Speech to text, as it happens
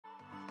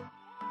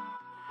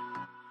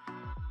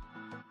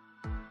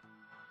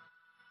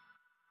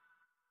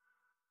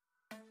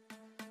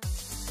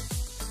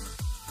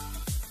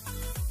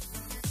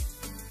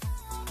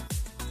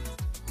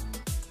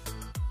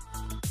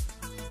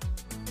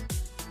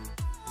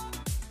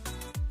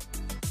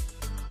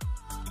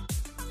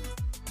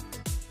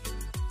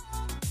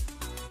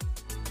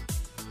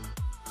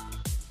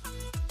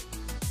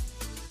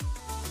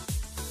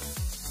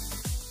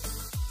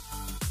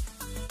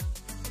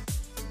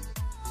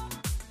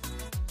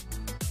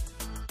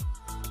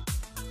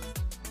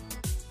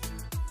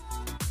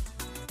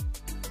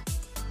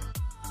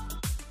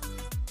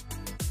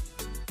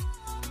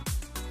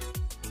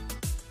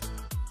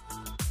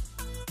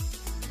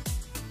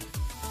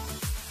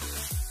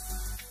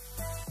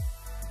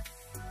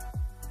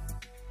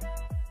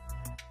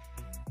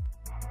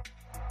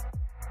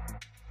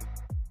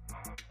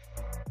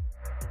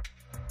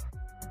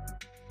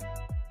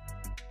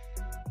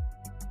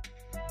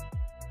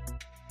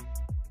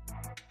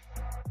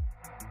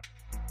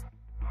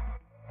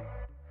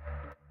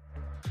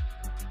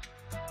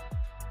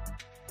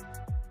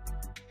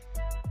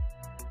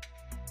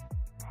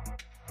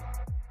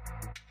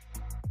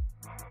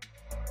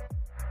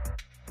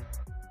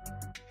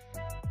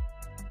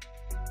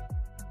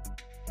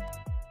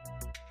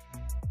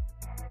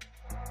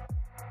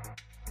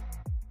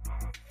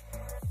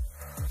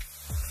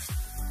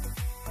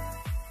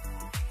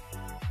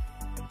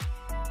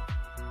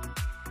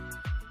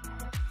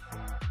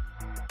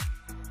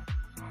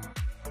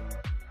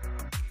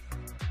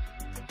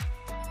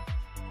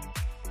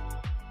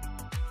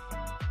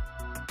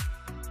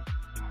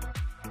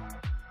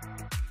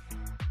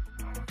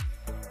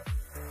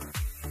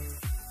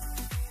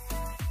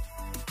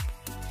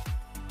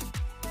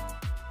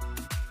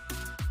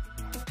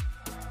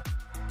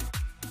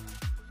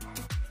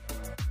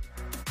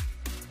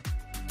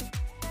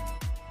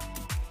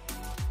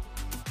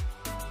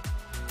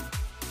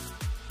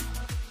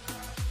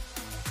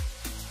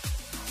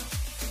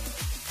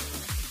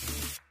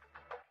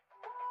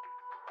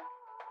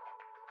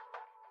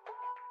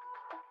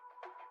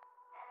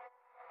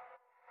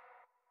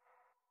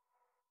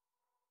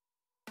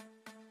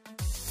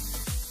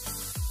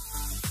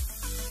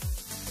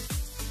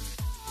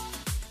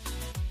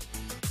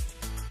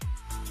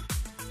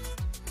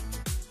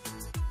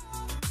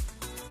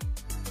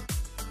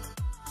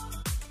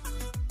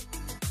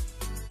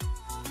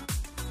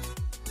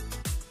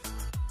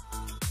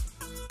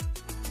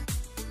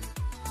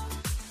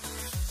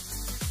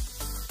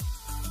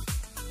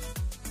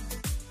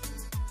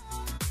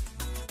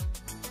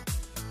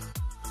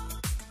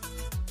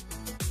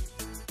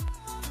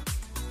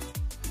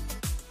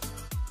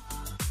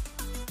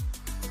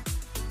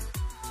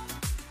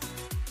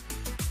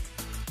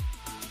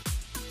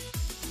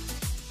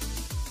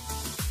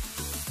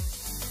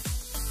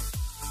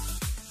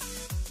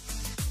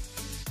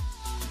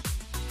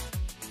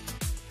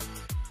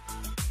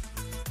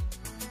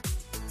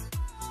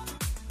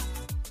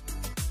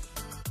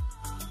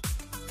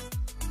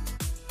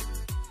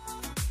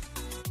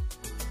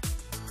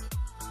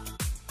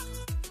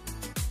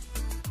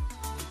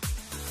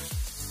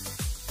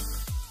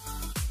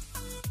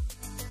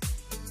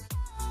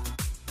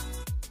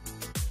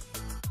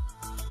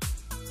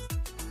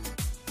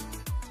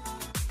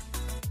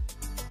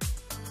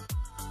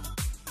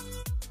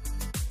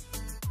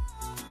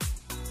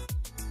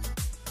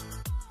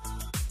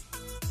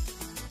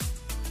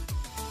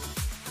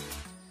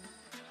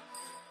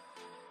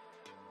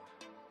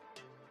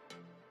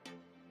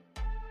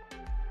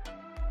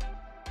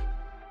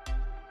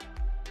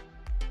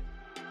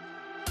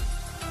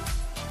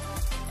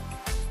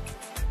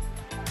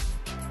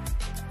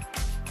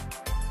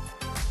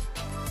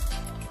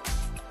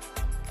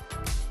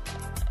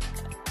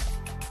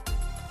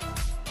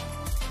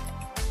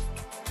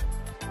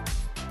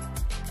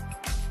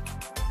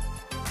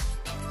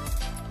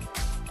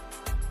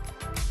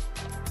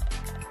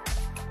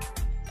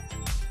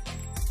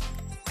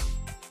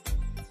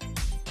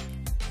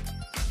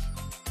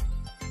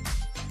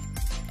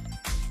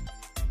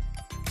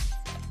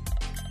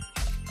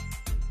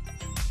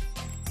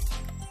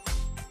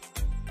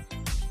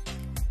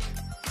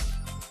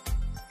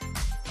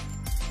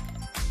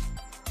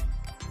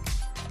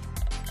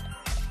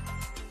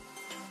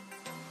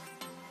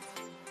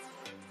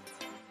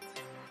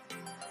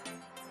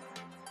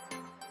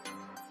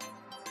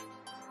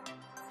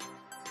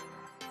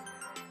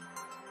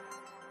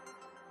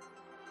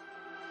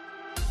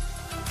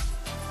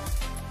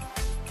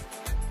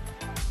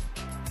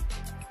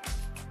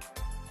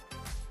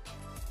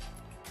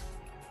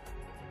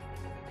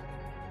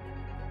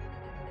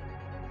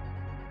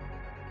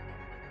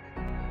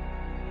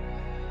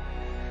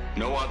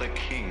No other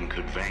king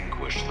could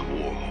vanquish the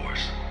war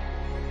horse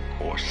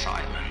or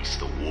silence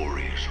the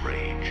warrior's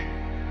rage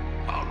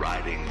while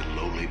riding the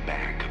lowly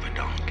back of a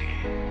donkey.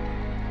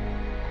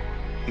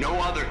 No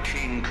other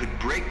king could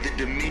break the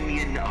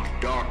dominion of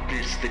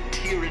darkness, the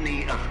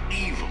tyranny of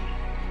evil,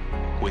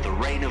 with a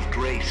reign of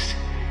grace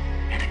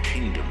and a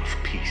kingdom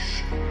of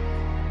peace.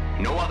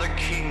 No other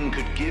king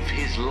could give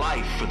his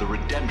life for the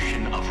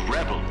redemption of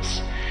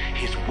rebels,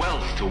 his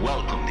wealth to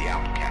welcome the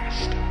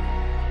outcast.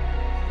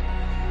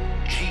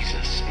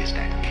 Jesus is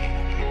that king,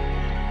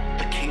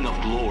 the King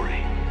of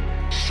glory,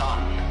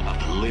 Son of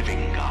the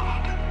living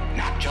God.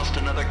 Not just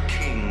another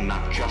king,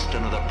 not just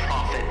another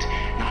prophet,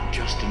 not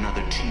just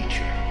another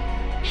teacher.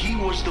 He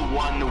was the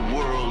one the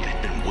world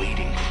had been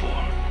waiting for,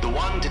 the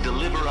one to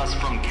deliver us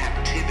from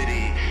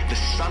captivity, the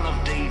Son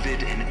of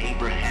David and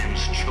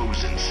Abraham's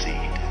chosen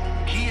seed.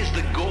 He is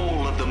the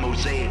goal of the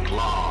Mosaic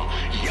law,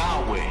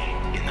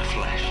 Yahweh in the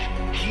flesh.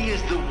 He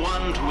is the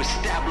one to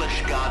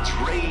establish God's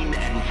reign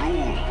and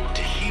rule,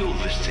 to heal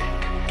the sick,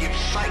 give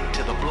sight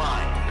to the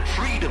blind,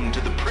 freedom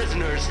to the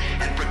prisoners,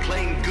 and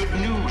proclaim good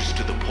news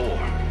to the poor.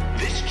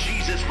 This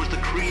Jesus was the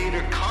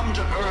Creator come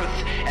to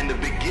earth and the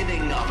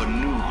beginning of a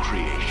new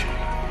creation.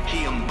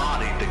 He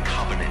embodied the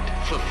covenant,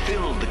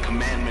 fulfilled the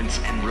commandments,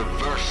 and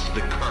reversed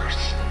the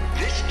curse.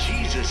 This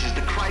Jesus is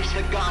the Christ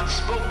that God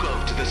spoke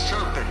of to the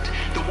serpent,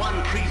 the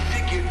one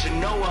prefigured to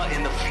Noah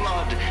in the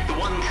flood, the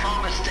one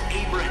promised to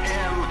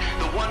Abraham,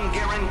 the one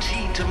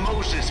guaranteed to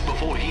Moses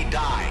before he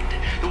died,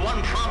 the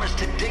one promised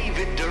to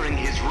David during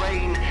his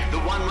reign, the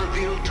one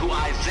revealed to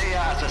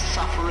Isaiah as a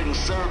suffering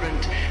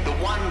servant, the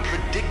one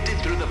predicted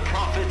through the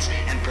prophets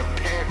and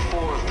prepared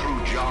for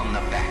through John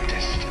the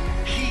Baptist.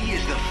 He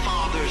is the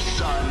Father's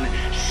Son,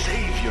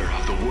 Savior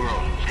of the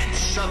world, and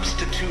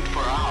substitute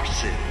for our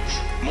sins.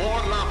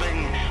 More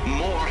loving,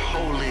 more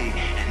holy,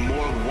 and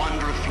more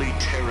wonderfully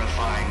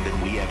terrifying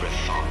than we ever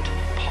thought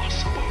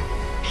possible.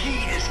 He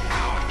is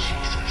our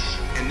Jesus,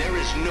 and there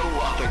is no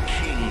other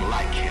king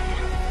like him.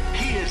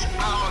 He is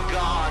our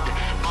God,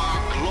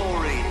 our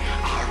glory,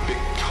 our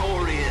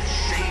victorious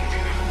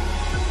Savior.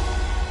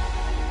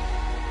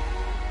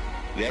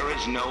 There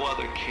is no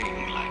other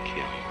king like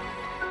him.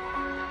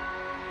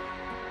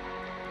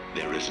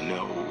 There is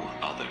no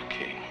other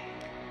king.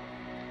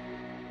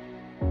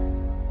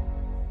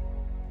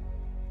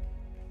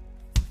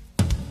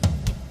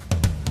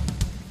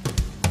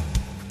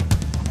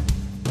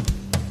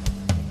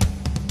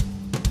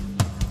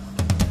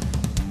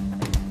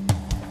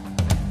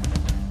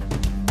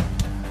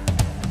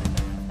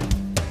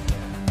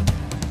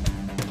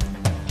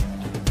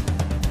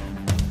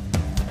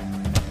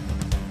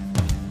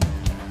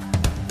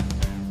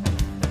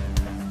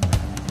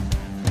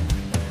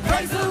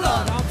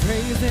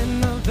 Praise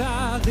in the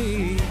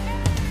valley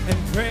and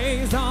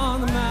praise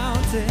on the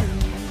mountain.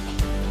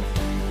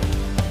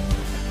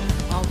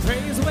 I'll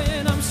praise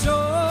when I'm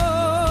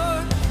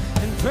sure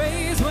and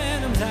praise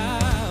when I'm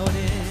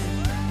doubting.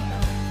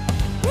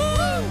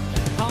 Woo!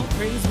 I'll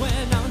praise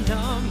when I'm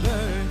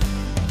numbered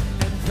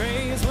and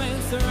praise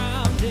when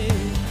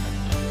surrounded.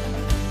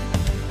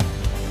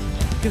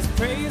 'Cause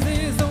praise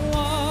is the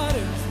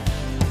waters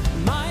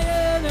my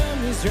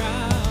enemies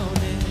drown.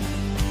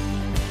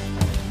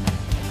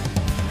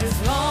 As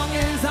long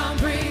as I'm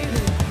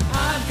breathing,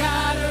 I've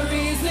got a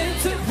reason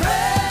to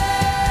praise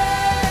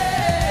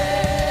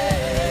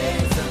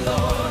the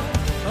Lord,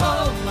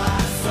 oh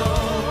my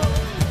soul.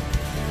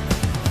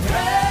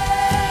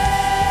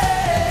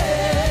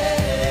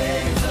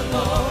 Praise the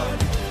Lord,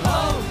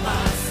 oh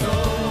my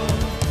soul.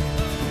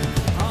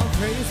 I'll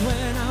praise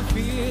when I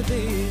feel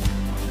it,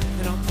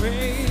 and I'll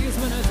praise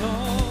when I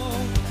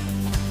don't.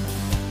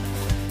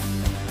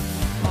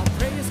 I'll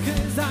praise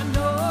 'cause I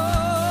know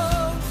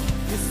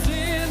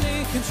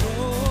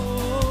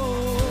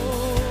control.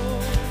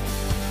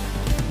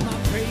 My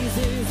praise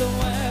is a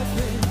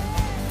weapon.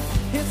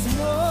 It's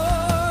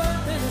more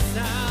than a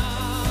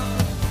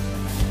sound.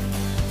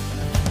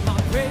 My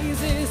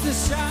praise is the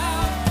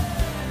shout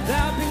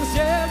that brings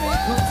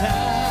Jericho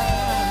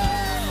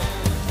down.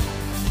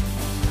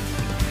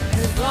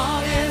 As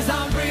long as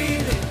I'm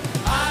breathing,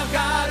 I've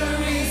got a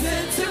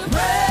reason to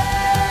praise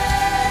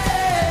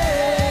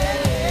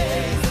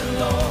the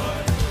Lord,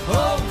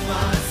 oh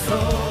my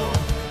soul.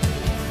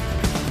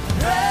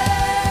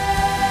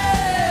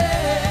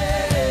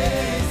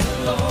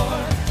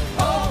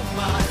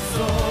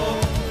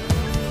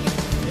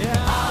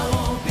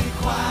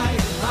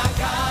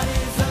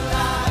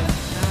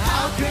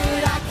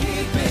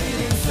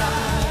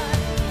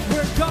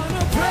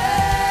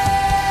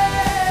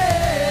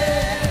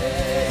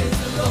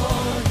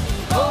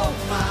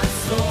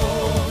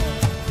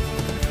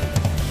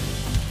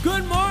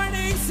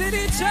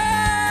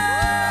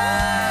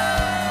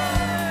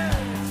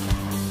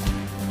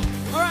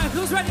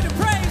 Ready to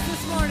praise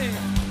this morning?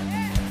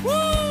 Woo!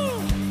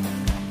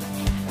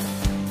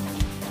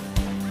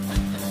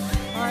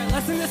 All right,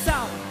 let's sing this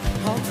out.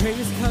 I'll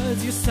praise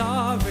 'cause you're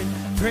sovereign,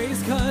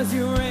 praise 'cause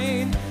you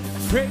reign,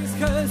 praise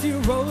 'cause you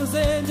rose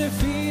and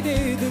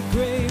defeated the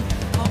grave.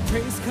 I'll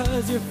praise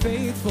 'cause you're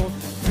faithful,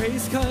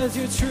 praise 'cause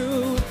you're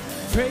true,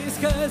 praise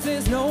cause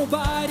there's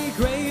nobody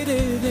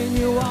greater than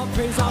you. I'll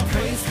praise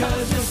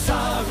cause you're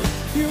sovereign.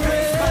 You reign.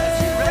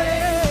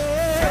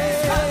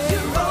 Praise cause you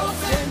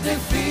rose and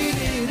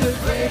defeated the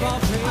grave. I'll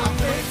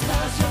praise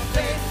cause you're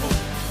faithful.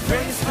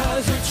 Praise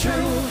cause you're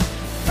true.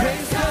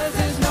 Praise cause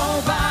there's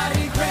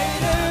nobody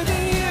greater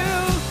than you.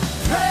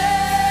 Praise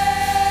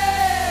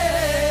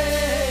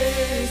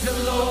the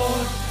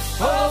Lord,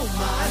 oh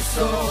my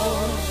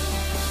soul.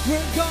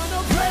 We're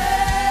gonna praise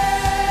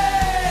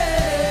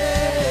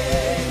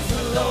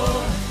the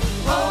Lord,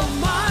 oh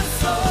my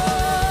soul.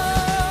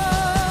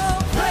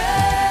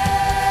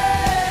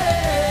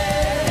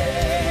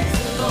 Praise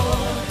the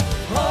Lord,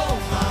 oh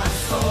my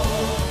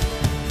soul.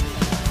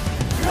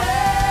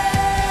 Praise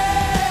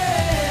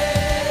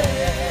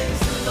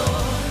the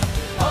Lord,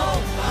 oh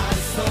my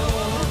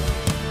soul.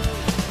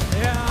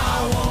 Yeah, I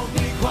won't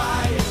be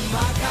quiet,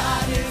 my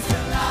God is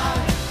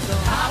alive. So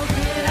how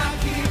could I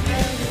keep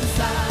it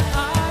inside?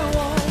 I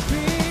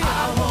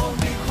won't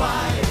be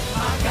quiet,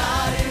 my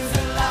God is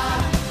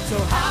alive. So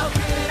how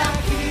could I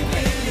keep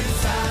it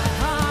inside?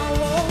 I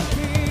won't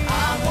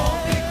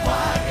be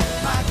quiet,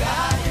 my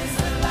God is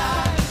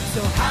alive.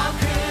 So how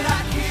could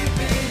I keep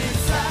it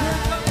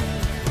inside?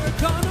 We're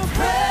gonna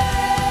praise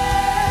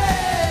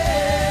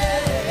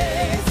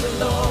the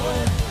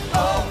Lord,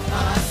 oh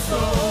my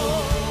soul.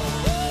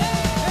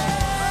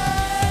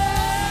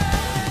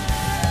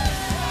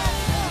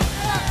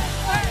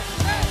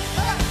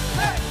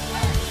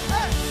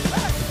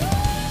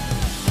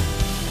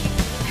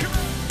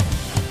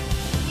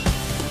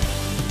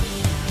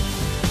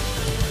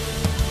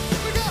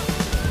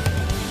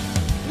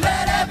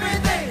 Let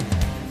everything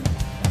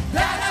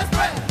that has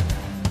breath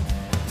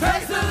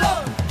praise the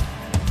Lord.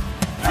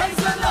 Praise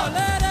the Lord.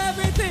 Let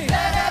everything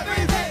that has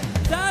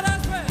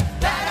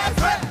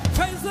breath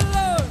praise the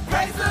Lord.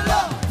 Praise the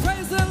Lord.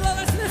 Praise the Lord.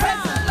 Let's listen.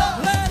 Praise the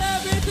Lord. Let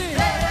everything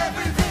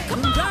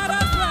that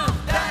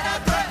has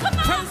breath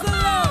praise the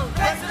Lord.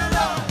 Praise the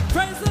Lord.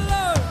 Praise the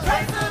Lord.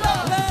 Praise the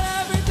Lord. Let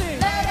everything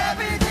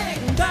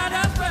that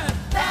has breath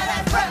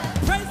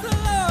praise the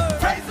Lord.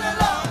 Praise the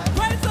Lord.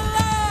 Praise the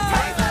Lord.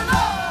 Praise the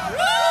Lord.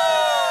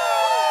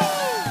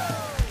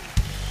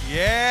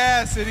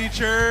 Yeah, City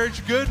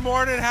Church. Good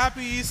morning.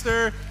 Happy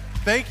Easter.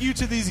 Thank you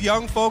to these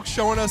young folks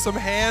showing us some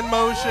hand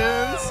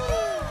motions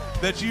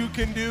that you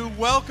can do.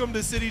 Welcome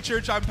to City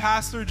Church. I'm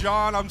Pastor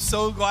John. I'm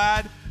so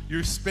glad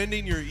you're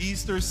spending your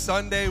Easter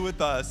Sunday with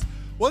us.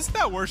 Wasn't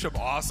that worship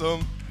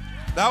awesome?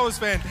 That was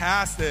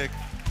fantastic.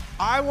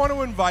 I want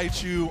to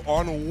invite you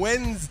on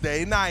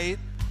Wednesday night.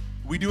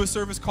 We do a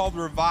service called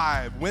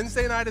Revive.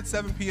 Wednesday night at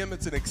 7 p.m.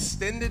 It's an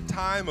extended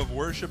time of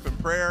worship and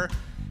prayer.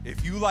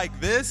 If you like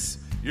this,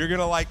 you're going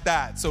to like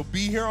that. So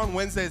be here on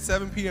Wednesday at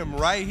 7 p.m.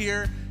 right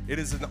here. It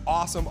is an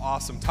awesome,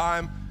 awesome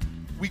time.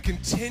 We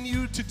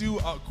continue to do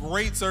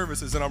great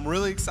services, and I'm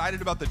really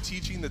excited about the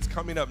teaching that's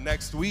coming up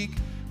next week.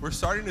 We're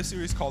starting a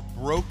series called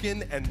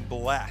Broken and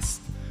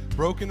Blessed.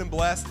 Broken and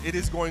Blessed. It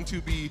is going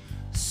to be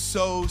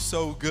so,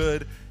 so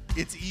good.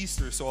 It's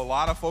Easter, so a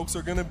lot of folks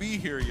are going to be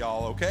here,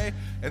 y'all, okay?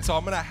 And so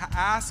I'm going to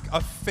ask a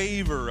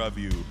favor of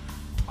you.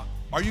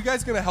 Are you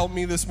guys going to help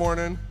me this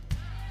morning?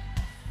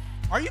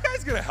 Are you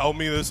guys going to help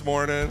me this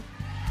morning?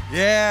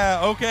 Yeah,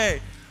 okay.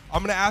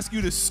 I'm going to ask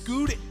you to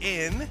scoot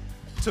in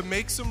to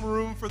make some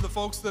room for the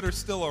folks that are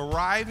still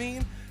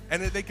arriving,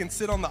 and that they can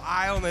sit on the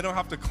aisle and they don't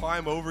have to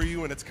climb over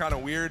you, and it's kind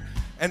of weird.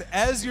 And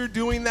as you're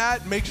doing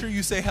that, make sure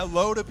you say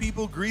hello to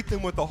people, greet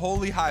them with a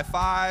holy high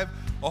five,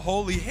 a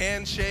holy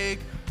handshake,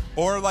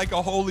 or like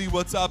a holy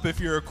what's up if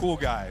you're a cool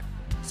guy.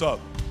 Sup?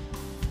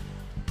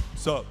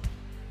 Sup?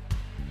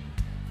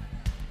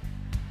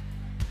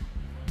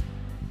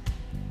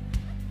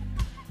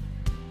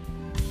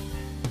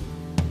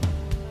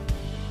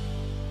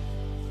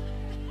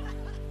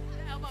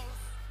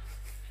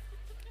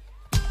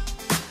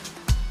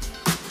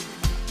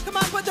 Come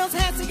on, put those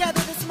hands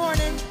together this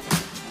morning.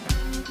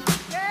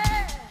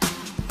 Yeah.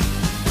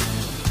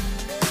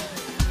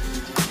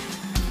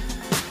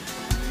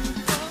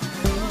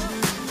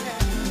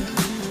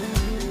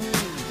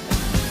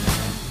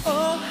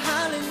 Oh,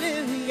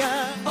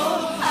 hallelujah.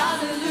 Oh,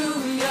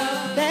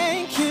 hallelujah.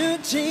 Thank you,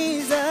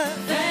 Jesus.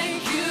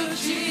 Thank you,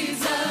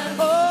 Jesus.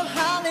 Oh,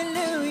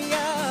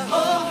 hallelujah.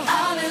 Oh,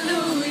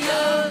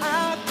 hallelujah.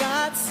 Our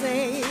God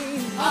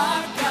saved.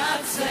 Our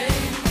God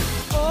saved.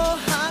 Oh,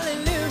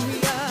 hallelujah.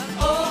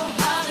 Oh,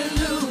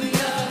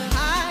 hallelujah.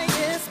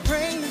 Highest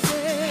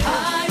praises.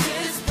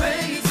 Highest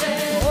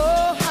praises.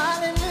 Oh,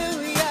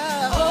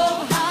 hallelujah.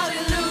 Oh,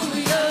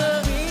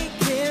 hallelujah. We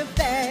give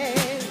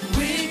thanks.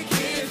 We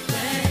give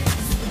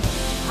thanks.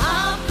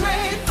 I'm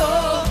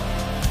grateful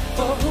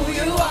for who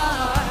you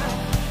are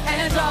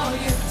and all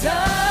you've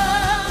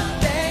done.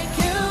 Thank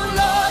you,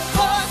 Lord,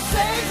 for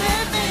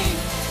saving me.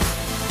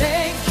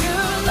 Thank you,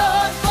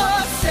 Lord, for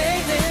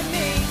saving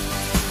me.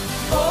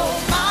 Oh,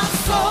 my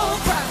soul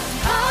cries,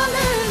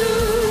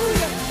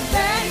 hallelujah.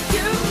 Thank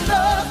you,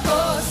 Lord,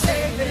 for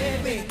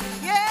saving me.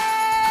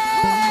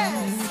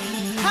 Yes.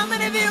 How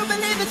many of you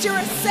believe that you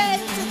are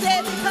saved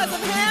today because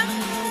of him?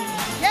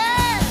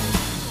 Yes.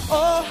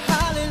 Oh,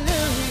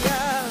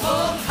 hallelujah.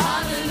 Oh,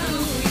 hallelujah.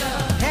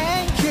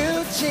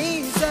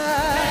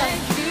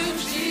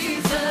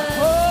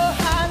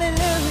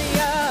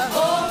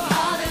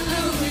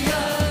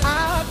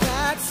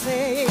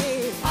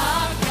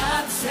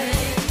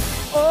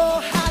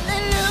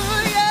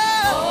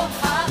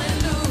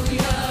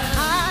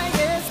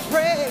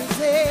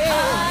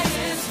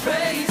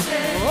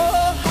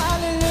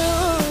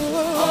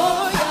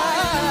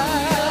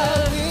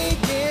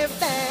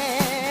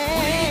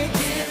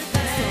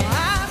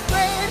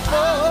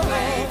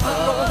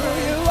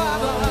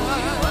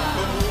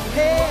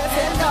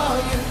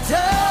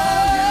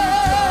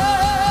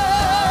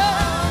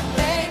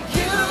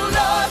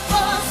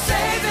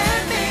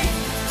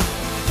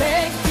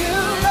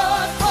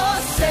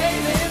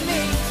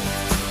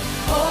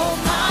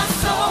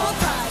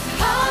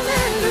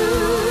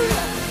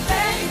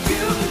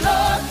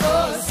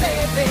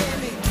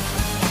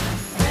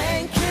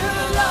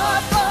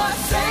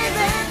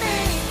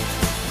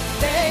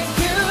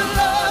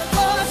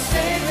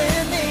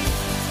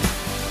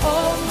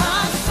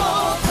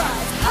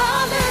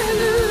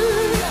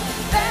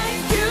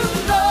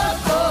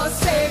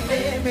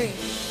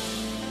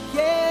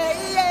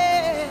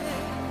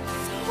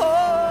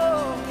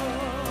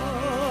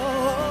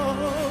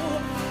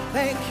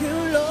 Thank you,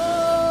 Lord.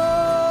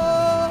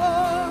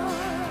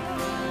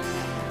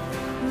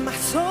 My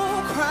soul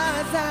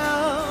cries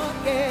out,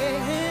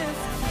 yes.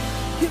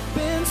 You've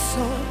been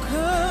so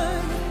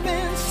good, you've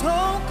been so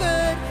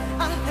good.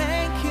 I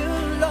thank you,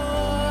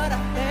 Lord,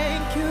 I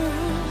thank you.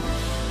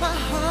 My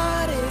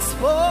heart is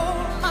full,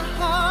 my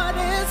heart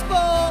is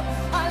full.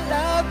 I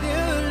love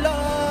you,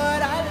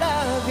 Lord, I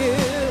love you.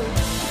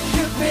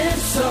 You've been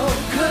so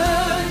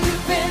good,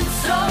 you've been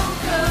so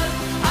good.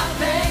 I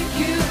thank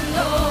you,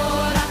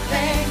 Lord, I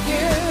thank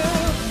you.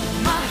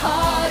 My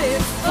heart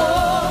is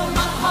full,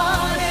 my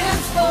heart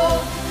is full.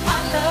 I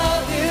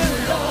love you,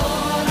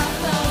 Lord, I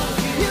love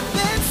you. You've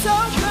been so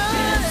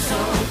good, you've been so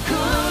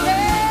good,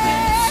 you've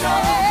been so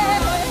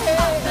good.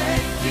 I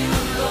thank you,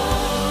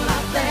 Lord, I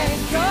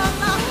thank you.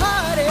 My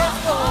heart is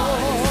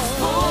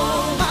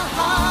full, my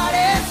heart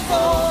is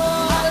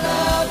full. I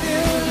love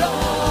you,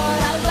 Lord,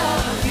 I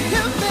love you.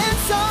 You've been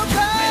so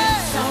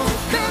good,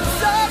 been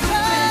so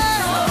good,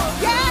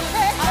 yeah.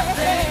 I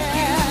thank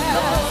you,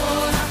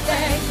 Lord, I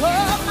thank you.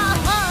 Oh, my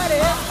heart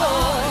is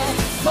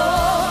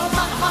full,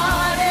 my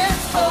heart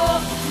is full.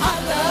 I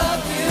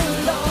love you,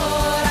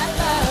 Lord, I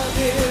love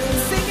you.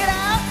 Sing it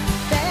out.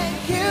 Thank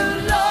you,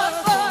 Lord,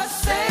 for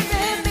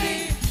saving me.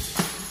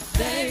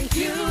 Thank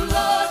you,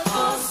 Lord,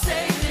 for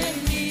saving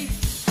me.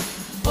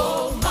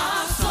 Oh, my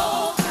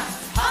soul cries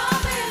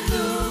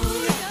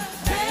hallelujah.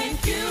 Thank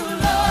you,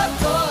 Lord,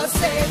 for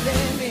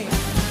saving me.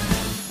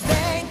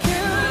 Thank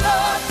you,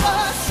 Lord,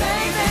 for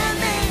saving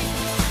me.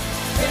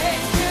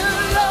 Thank you,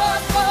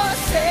 Lord, for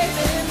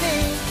saving me.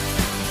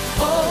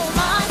 Oh,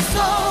 my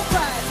soul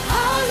cries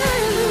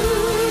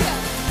hallelujah.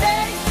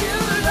 Thank you,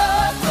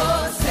 Lord, for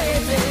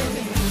saving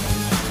me.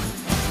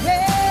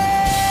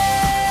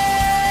 Yeah.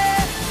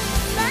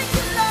 Thank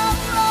you, Lord.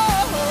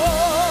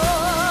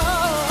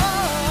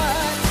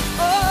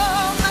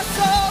 Oh, my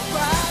soul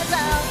cries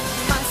out.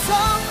 My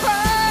soul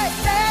cries.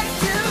 Thank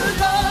you,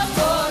 Lord,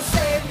 for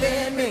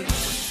saving me.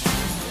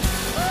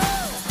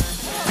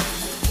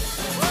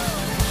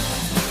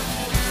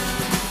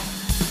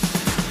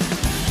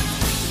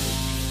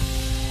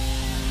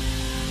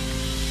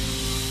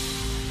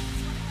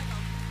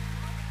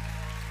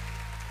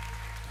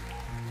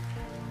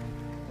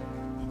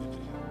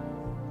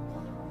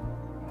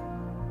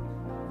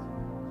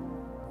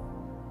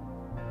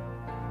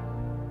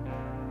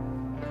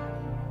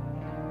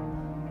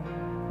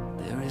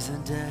 There is a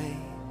day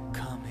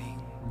coming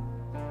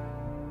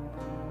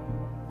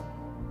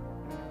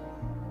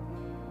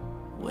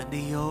when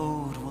the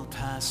old will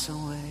pass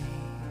away.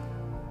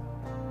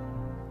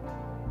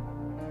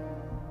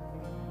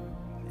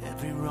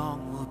 Every wrong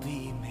will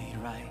be made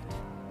right.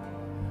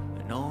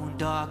 No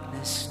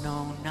darkness,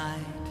 no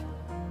night.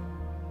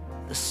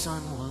 The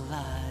sun will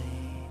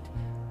light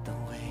the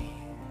way.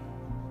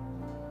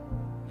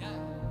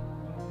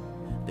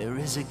 There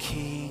is a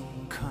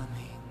king coming.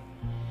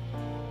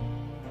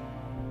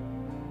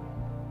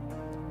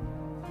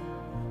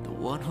 The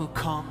one who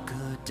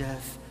conquered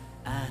death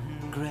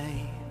and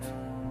grave.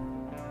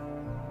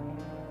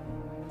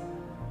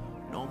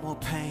 No more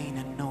pain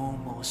and no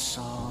more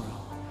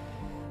sorrow.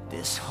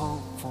 This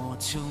hope for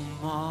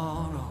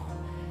tomorrow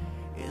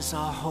is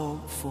our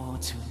hope for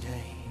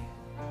today.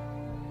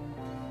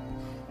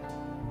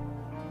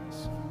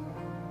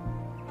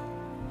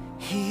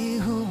 He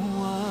who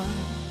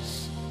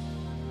was,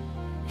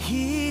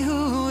 he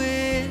who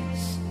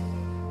is,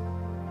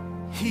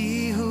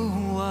 he who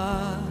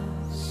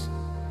was,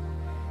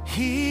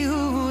 he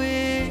who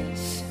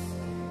is,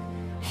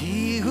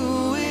 he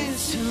who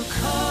is to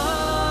come.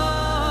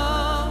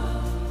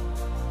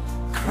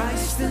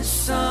 Christ the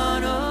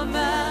Son of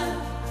Man,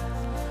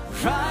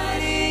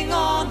 riding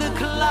on the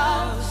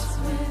clouds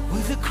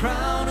with a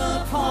crown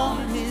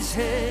upon his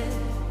head.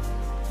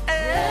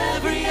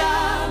 Every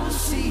eye will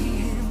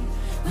see him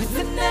with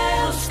the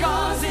nail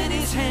scars in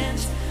his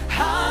hands.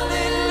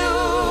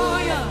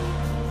 Hallelujah,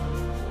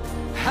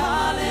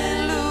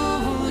 hallelujah.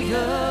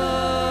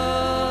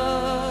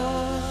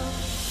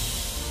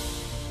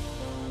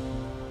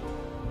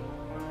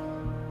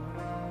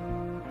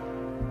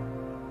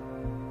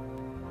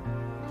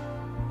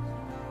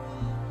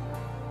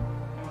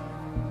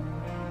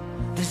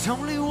 There's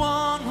only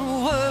one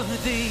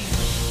worthy,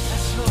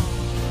 that's all,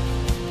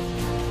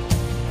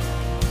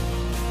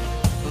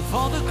 of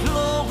all the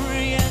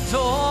glory and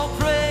all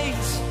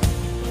praise,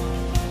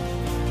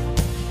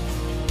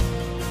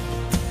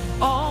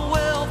 all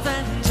wealth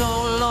and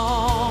all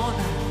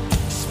honor.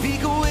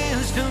 Speak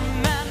wisdom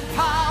and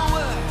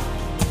power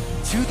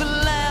to the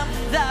Lamb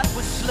that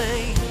was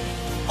slain.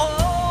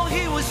 Oh,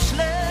 he was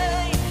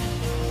slain,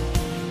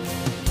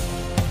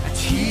 and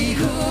he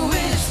who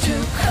is to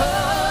come,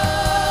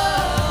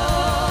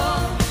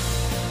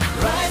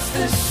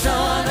 the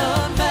Son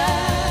of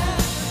Man,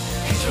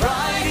 he's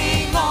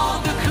riding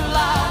on the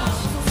clouds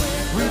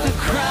with a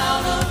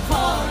crown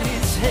upon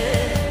his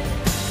head.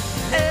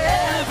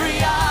 Every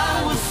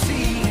eye will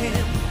see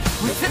him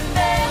with the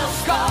nail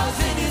scars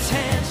in his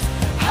hands.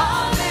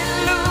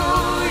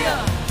 Hallelujah,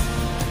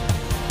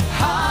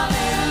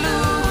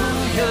 hallelujah,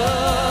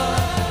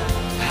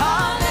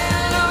 hallelujah.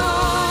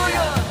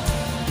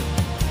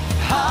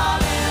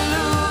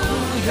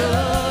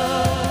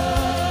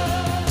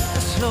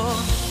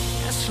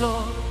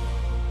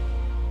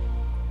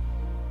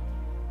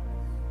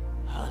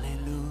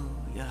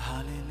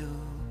 hallelujah,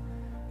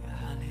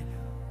 hallelujah.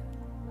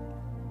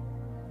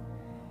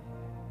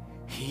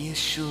 He is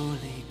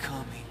surely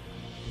coming.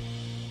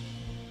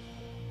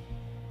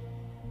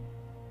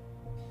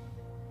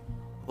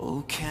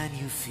 Oh, can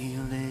you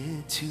feel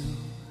it too?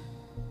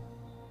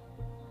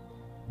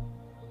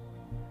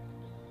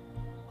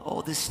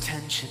 All this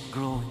tension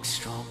growing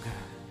stronger.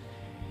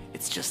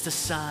 It's just a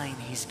sign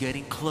he's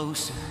getting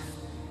closer.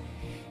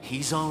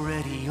 He's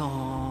already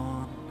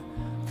on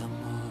the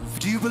move.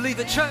 Do you believe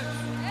it, church?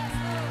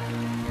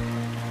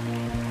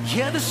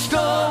 Yeah, the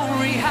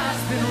story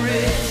has been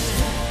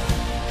written.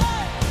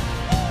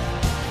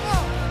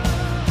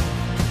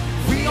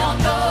 We all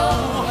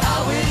know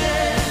how it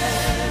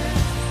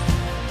ends.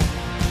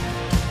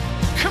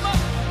 Come on.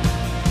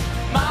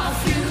 My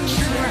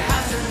future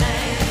has a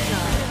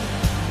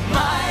name.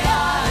 My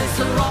eyes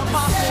are on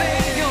my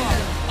Savior.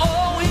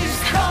 Oh, he's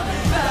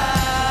coming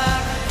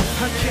back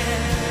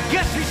again.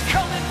 Yes, he's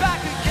coming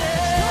back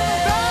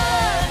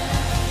again.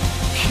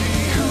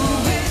 He who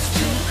is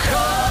to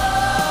come,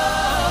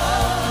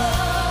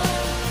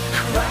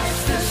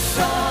 Christ the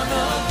Son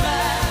of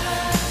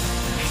Man,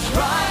 he's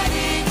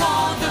riding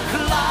on the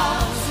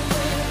clouds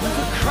with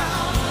a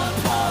crown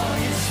upon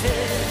his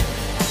head.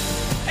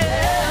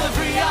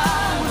 Every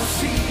eye will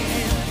see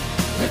him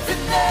with the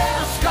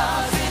nail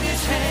scars in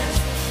his hands.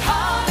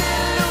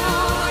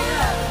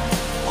 Hallelujah.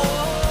 Oh,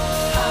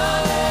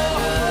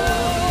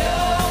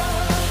 hallelujah.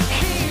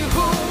 He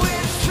who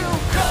is to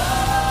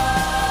come,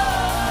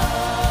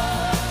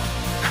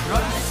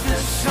 Christ the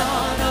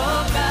Son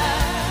of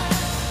Man,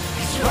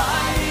 he's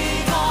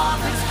riding on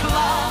the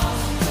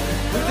clouds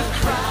with a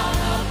crown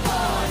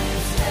upon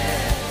his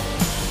head.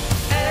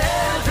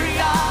 Every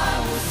eye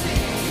will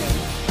see him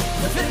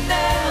with the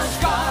nail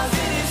scars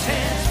in his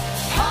hands.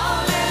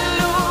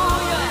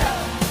 Hallelujah.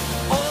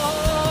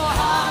 Oh,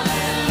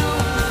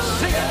 hallelujah.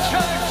 Sing it,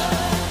 church.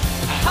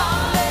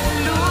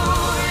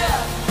 Hallelujah.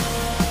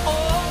 Oh,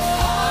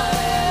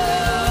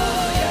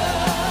 hallelujah.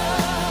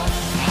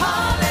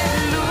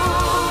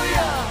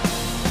 Hallelujah.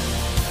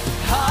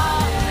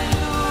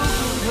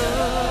 Hallelujah.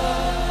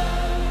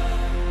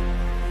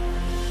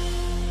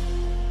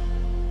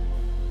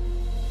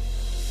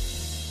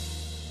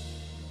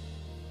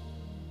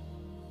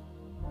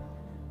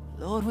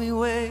 Lord, we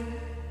wait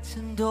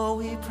and oh,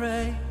 we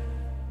pray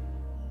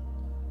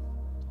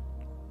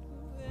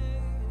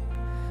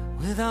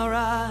with our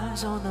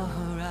eyes on the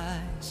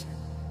horizon.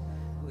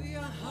 We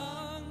are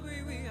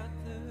hungry, we are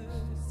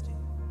thirsty.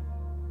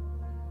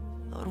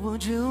 Lord,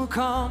 would you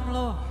come,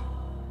 Lord?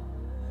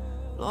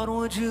 Lord,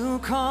 would you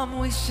come?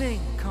 We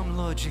sing, come,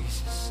 Lord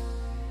Jesus.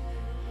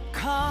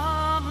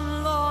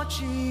 Come, Lord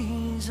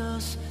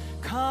Jesus,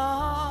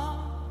 come.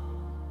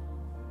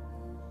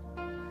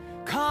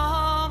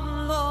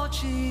 Come, Lord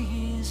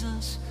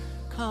Jesus,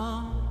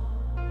 come.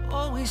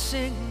 Oh, we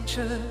sing,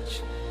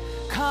 church.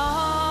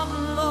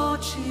 Come,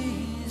 Lord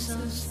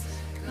Jesus,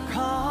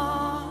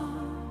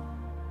 come.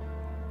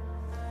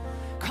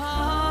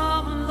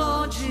 Come,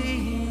 Lord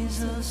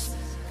Jesus,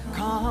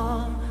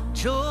 come.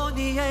 Join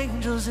the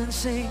angels and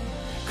sing.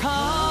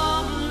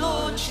 Come,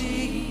 Lord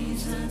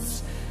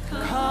Jesus,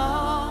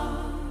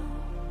 come.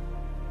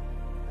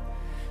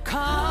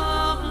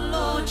 Come,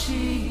 Lord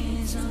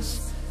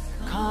Jesus,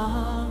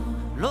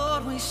 come.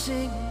 Lord, we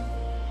sing.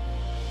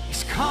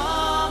 It's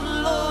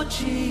come, Lord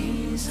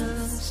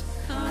Jesus,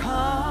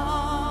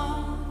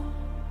 come.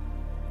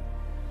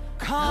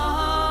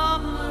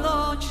 Come,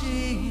 Lord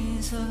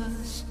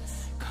Jesus,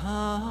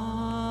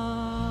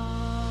 come.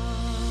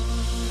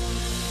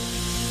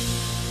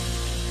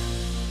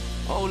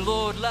 Oh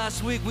Lord,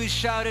 last week we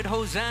shouted,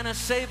 Hosanna,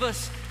 save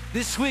us.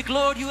 This week,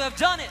 Lord, you have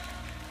done it.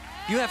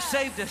 You have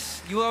saved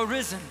us. You are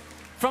risen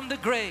from the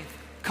grave,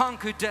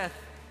 conquered death.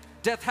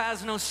 Death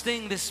has no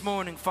sting this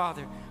morning,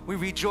 Father. We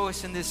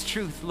rejoice in this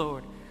truth,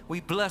 Lord. We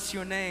bless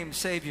your name,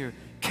 Savior,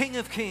 King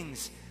of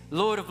kings,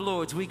 Lord of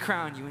lords. We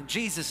crown you in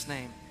Jesus'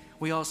 name.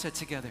 We all said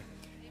together,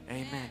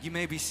 amen. You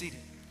may be seated.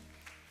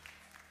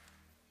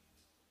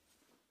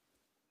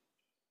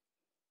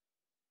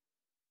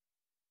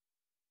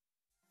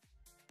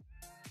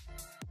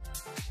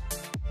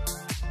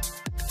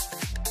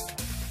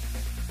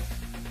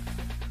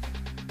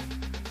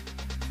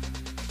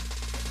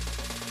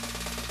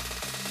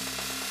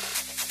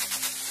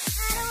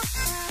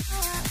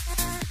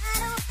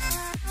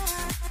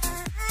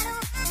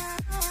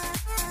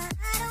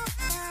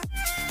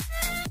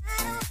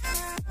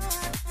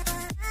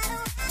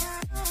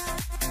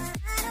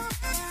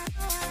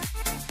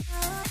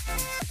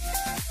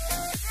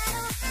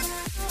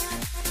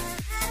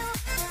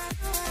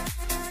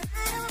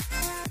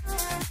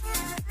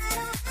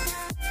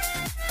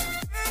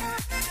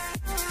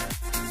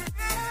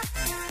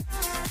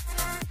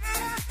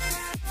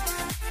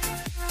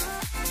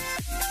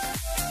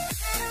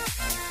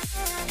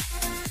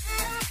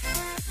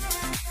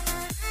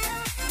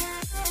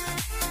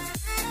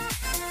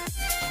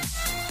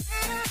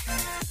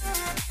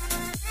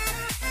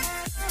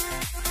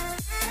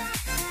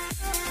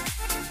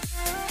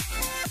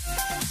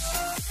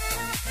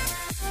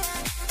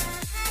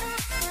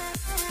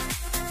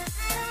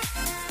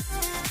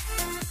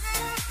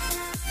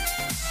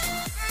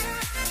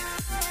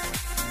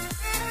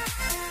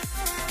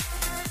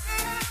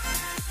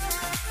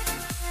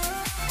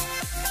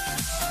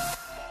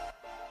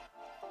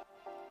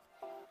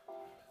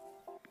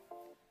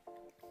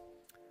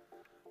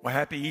 Well,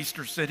 happy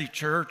Easter, City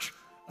Church.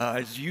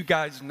 As you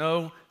guys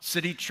know,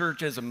 City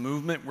Church as a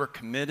movement, we're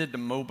committed to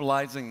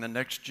mobilizing the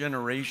next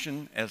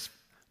generation as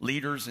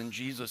leaders in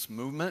Jesus'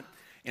 movement.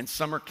 And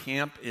summer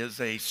camp is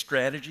a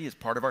strategy, is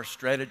part of our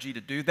strategy to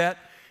do that.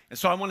 And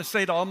so I want to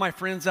say to all my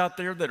friends out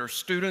there that are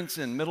students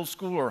in middle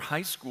school or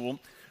high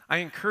school, I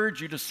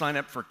encourage you to sign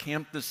up for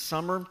camp this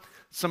summer.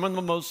 Some of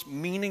the most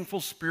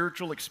meaningful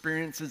spiritual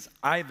experiences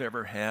I've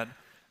ever had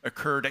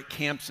occurred at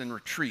camps and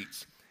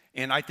retreats.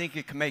 And I think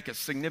it can make a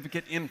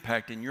significant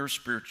impact in your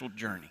spiritual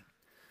journey.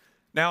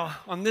 Now,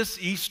 on this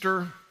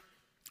Easter,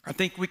 I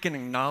think we can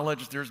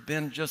acknowledge there's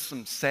been just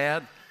some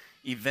sad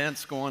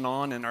events going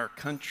on in our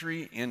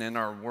country and in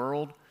our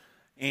world.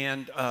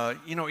 And,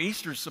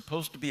 Easter is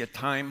supposed to be a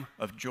time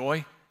of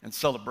joy and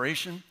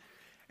celebration.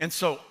 And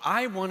so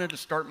I wanted to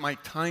start my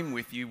time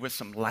with you with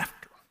some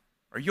laughter.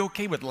 Are you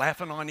okay with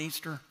laughing on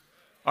Easter?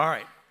 All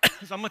right.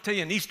 So I'm going to tell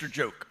you an Easter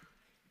joke.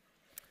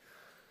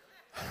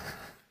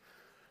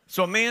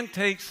 So a man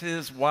takes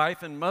his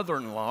wife and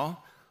mother-in-law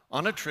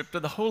on a trip to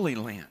the Holy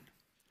Land.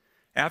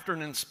 After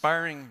an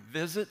inspiring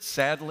visit,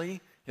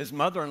 sadly, his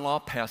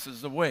mother-in-law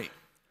passes away.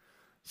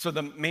 So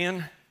the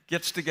man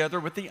gets together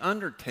with the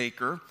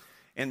undertaker,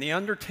 and the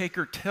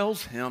undertaker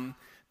tells him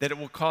that it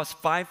will cost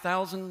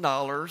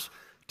 $5,000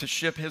 to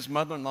ship his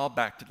mother-in-law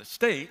back to the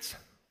States,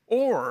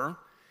 or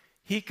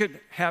he could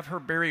have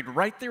her buried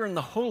right there in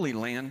the Holy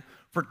Land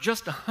for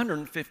just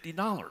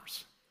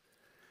 $150.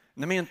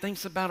 And the man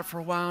thinks about it for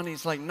a while, and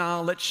he's like, nah,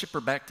 let's ship her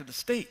back to the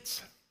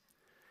States.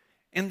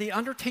 And the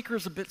undertaker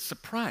is a bit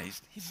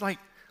surprised. He's like,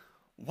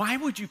 why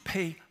would you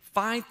pay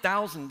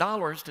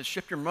 $5,000 to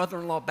ship your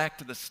mother-in-law back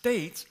to the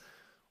States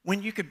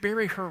when you could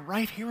bury her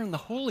right here in the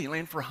Holy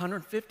Land for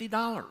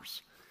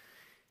 $150?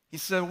 He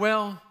said,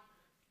 well,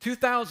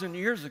 2,000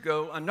 years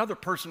ago, another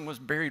person was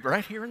buried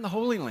right here in the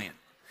Holy Land.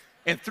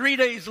 And 3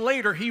 days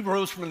later, he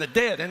rose from the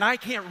dead, and I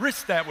can't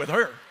risk that with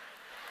her.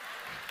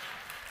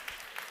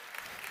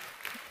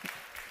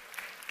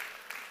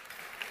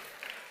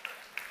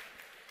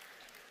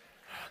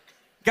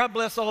 God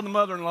bless all the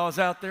mother-in-laws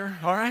out there,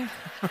 all right?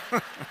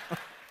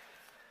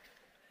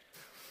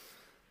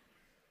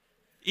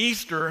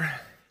 Easter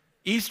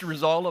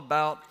is all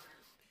about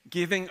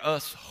giving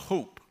us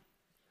hope,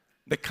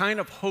 the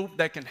kind of hope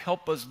that can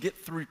help us get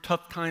through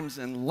tough times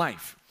in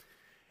life.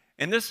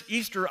 And this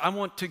Easter, I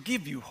want to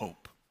give you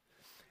hope.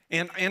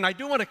 And I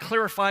do want to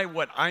clarify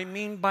what I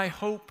mean by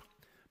hope,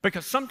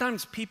 because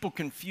sometimes people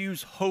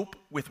confuse hope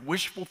with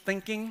wishful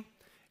thinking,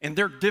 and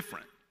they're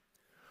different.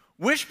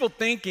 Wishful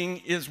thinking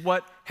is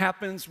what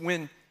happens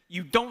when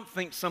you don't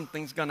think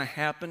something's going to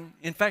happen.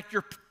 In fact,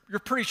 you're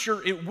pretty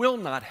sure it will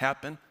not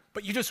happen,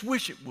 but you just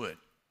wish it would.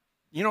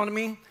 You know what I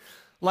mean?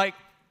 Like,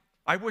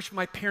 I wish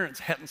my parents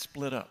hadn't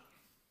split up.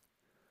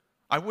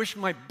 I wish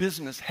my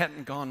business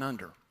hadn't gone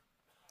under.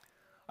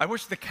 I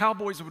wish the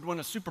Cowboys would win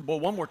a Super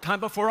Bowl one more time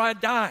before I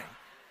die.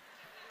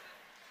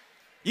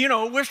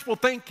 Wishful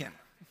thinking.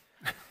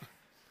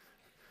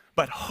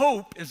 But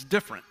hope is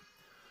different.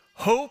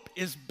 Hope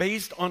is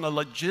based on a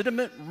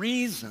legitimate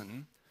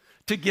reason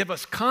to give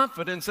us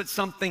confidence that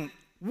something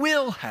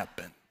will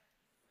happen.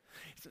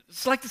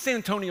 It's like the San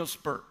Antonio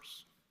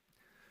Spurs.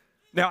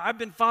 Now, I've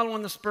been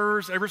following the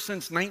Spurs ever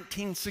since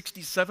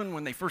 1967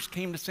 when they first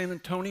came to San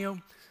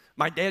Antonio.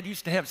 My dad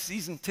used to have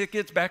season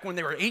tickets back when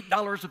they were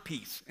 $8 a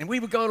piece. And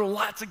we would go to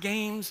lots of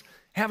games,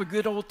 have a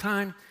good old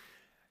time.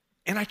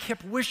 And I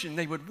kept wishing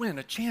they would win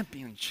a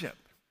championship.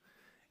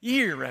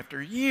 Year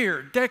after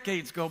year,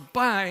 decades go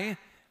by,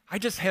 I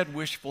just had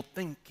wishful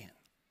thinking.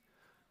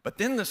 But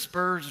then the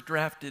Spurs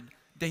drafted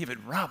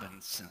David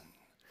Robinson.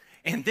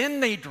 And then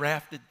they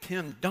drafted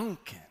Tim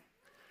Duncan.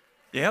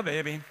 Yeah,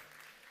 baby.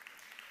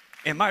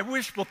 And my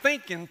wishful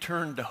thinking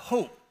turned to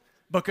hope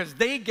because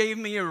they gave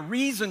me a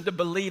reason to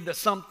believe that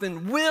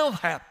something will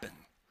happen.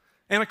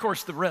 And of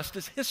course, the rest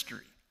is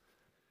history.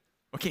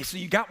 Okay, so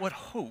you got what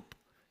hope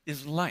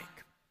is like.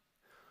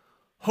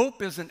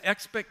 Hope is an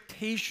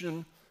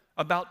expectation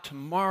about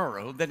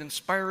tomorrow that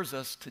inspires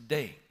us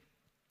today.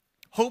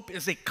 Hope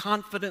is a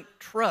confident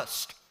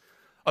trust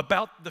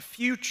about the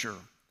future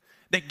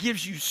that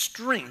gives you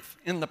strength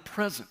in the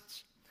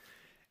present.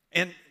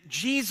 And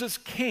Jesus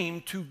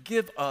came to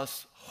give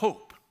us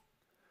hope.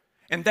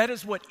 And that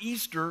is what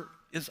Easter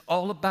is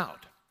all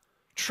about,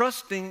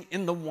 trusting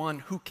in the one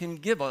who can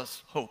give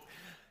us hope.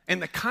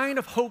 And the kind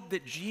of hope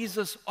that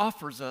Jesus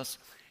offers us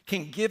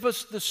can give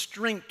us the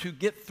strength to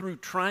get through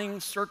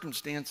trying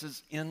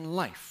circumstances in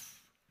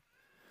life.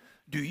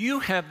 Do you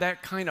have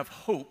that kind of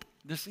hope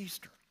this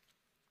Easter?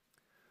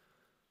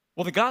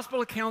 Well, the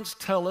gospel accounts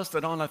tell us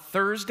that on a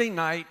Thursday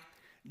night,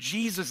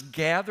 Jesus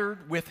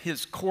gathered with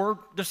his core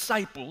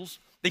disciples.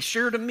 They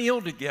shared a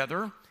meal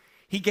together.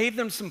 He gave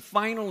them some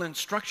final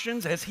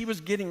instructions as he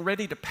was getting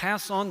ready to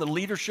pass on the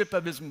leadership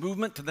of his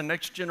movement to the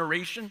next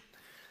generation.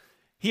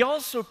 He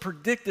also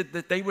predicted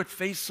that they would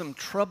face some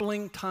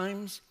troubling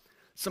times,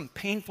 some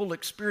painful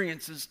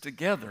experiences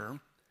together.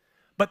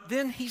 But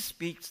then he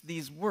speaks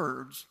these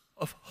words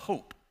of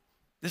hope.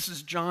 This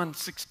is John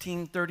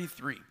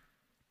 16:33.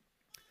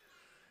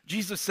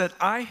 Jesus said,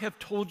 I have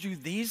told you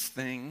these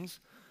things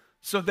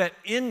so that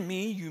in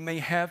me you may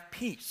have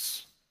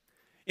peace.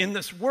 In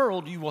this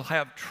world you will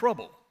have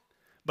trouble,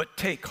 but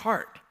take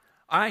heart.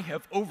 I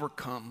have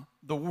overcome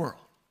the world.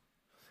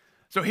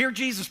 So here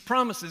Jesus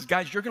promises,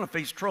 guys, you're going to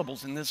face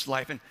troubles in this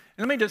life. And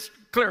let me just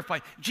clarify.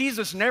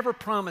 Jesus never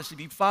promised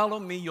if you follow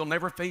me, you'll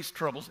never face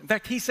troubles. In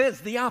fact, he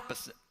says the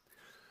opposite.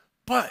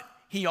 But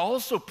he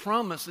also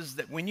promises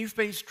that when you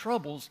face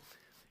troubles,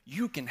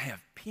 you can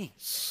have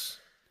peace.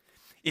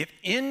 If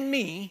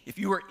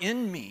you are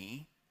in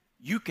me,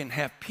 you can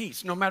have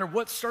peace, no matter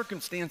what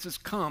circumstances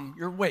come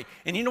your way.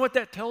 And you know what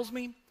that tells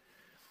me?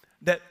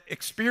 That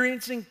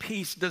experiencing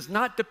peace does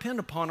not depend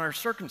upon our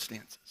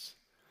circumstances.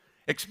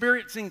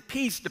 Experiencing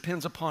peace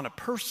depends upon a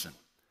person,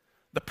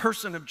 the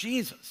person of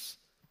Jesus,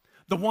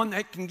 the one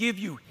that can give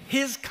you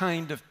his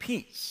kind of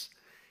peace.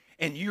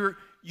 And you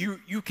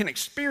can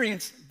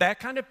experience that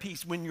kind of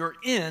peace when you're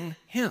in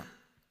him.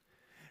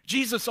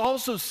 Jesus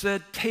also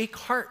said, take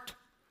heart.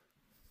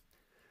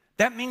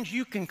 That means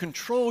you can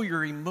control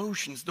your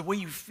emotions, the way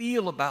you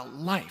feel about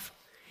life,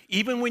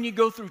 even when you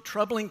go through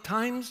troubling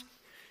times,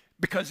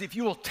 because if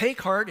you will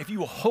take heart, if you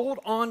will hold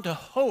on to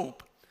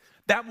hope,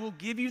 that will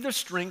give you the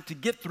strength to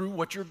get through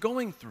what you're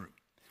going through.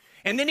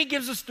 And then he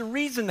gives us the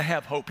reason to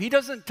have hope. He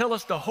doesn't tell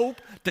us to hope,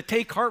 to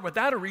take heart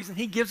without a reason.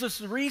 He gives us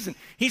the reason.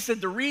 He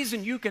said the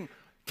reason you can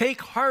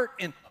take heart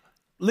and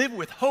live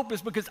with hope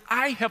is because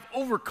I have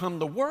overcome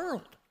the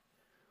world.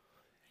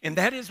 And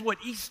that is what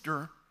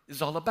Easter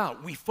is all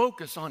about. We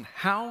focus on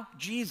how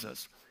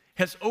Jesus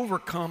has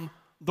overcome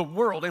the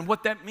world and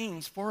what that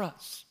means for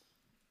us.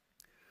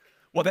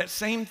 Well, that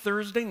same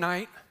Thursday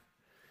night,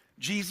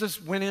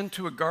 Jesus went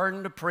into a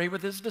garden to pray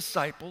with his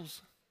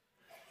disciples.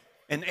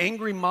 An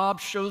angry mob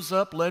shows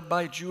up led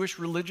by Jewish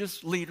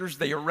religious leaders.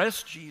 They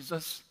arrest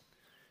Jesus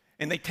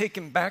and they take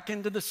him back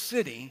into the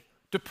city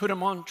to put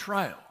him on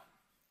trial.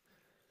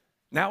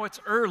 Now it's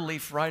early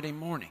Friday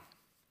morning.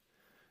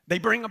 They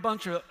bring a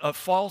bunch of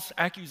false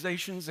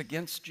accusations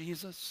against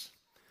Jesus.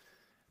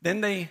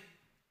 Then they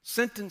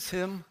sentence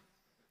him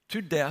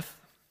to death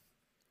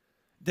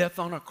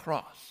on a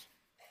cross.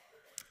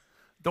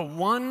 The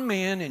one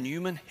man in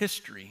human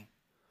history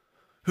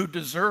who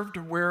deserved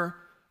to wear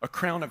a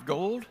crown of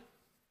gold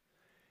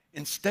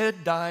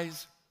instead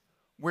dies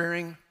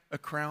wearing a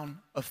crown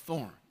of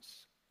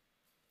thorns.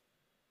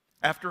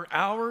 After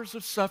hours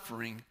of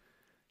suffering,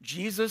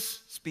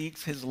 Jesus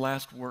speaks his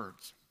last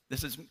words.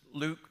 This is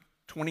Luke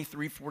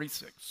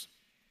 23:46.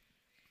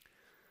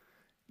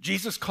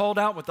 Jesus called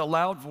out with a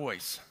loud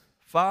voice,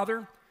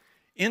 Father,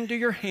 into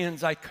your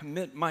hands I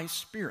commit my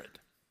spirit.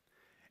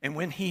 And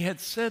when he had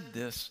said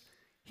this,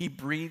 he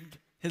breathed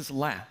his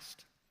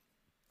last.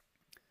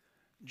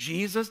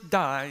 Jesus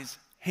dies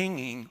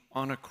hanging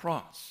on a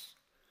cross.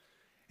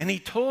 And he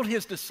told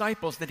his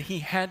disciples that he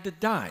had to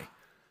die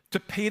to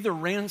pay the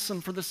ransom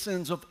for the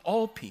sins of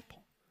all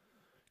people,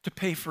 to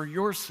pay for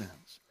your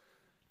sins,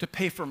 to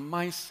pay for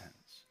my sins.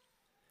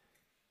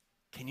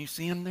 Can you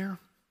see him there?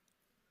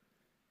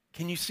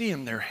 Can you see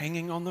him there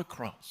hanging on the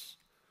cross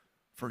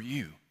for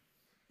you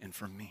and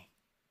for me?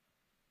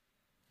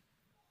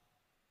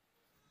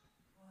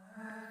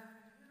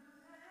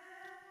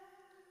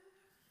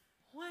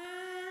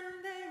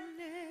 When they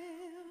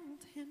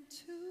nailed him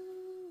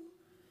to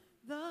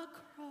the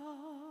cross,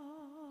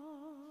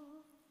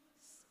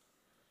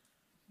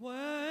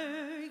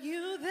 were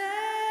you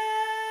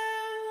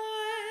there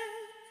when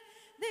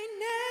they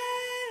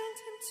nailed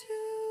him to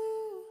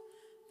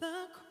the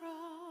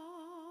cross?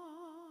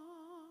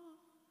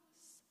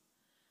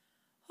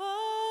 Oh,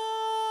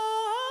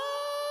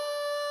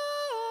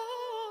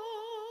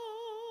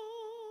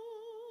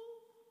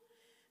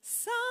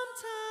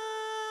 sometimes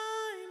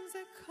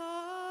it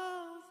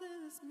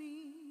causes me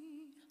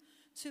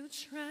to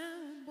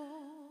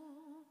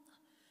tremble,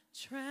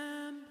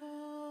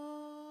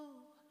 tremble,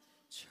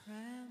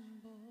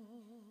 tremble.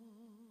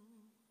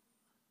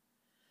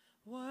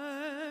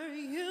 Were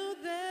you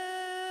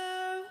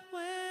there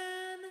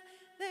when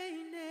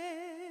they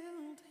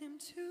nailed him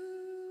to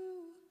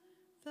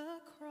the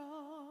cross?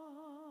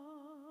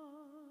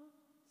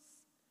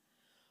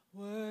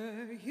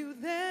 Were you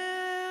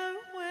there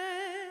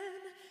when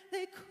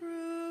they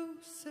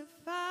crucified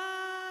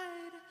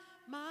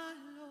my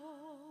Lord?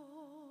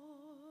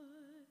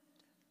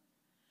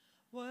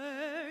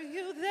 Were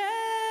you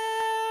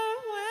there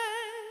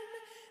when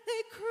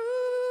they crucified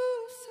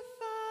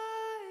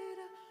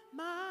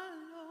my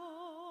Lord?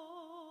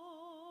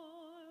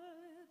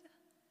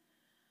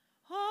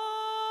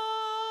 Oh,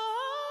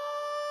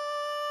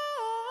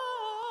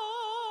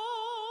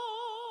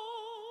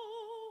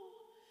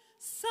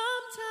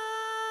 sometimes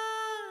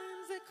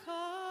it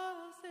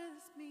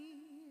causes me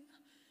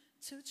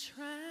to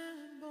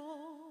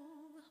tremble,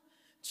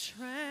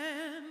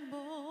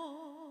 tremble,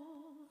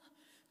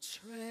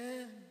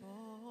 tremble.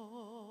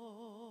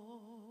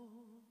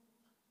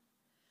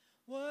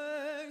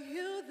 Were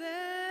you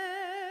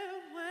there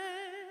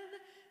when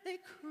they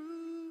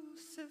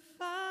crucified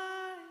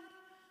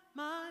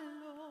my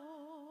Lord?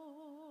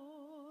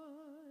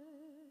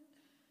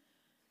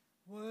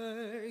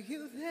 Were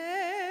you there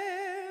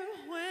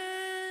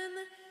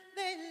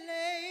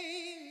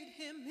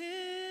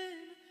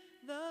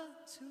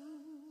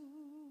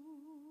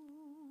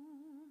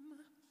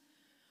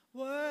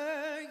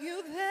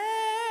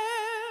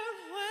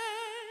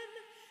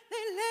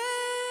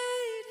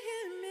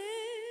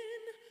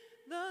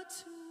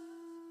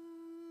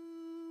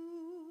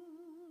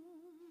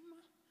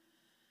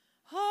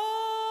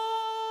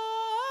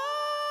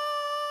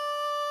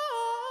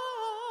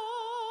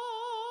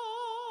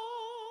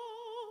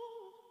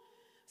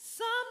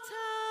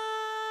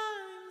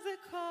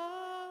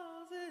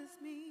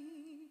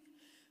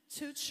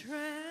to tremble,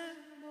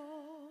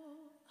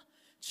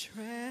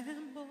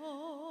 tremble,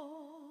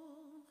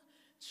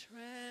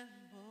 tremble.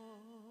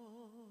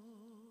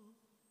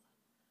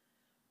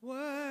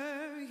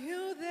 Were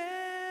you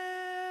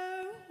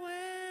there when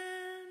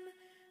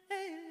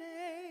they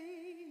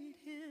laid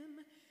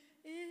him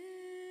in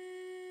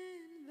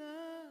the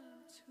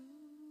tomb?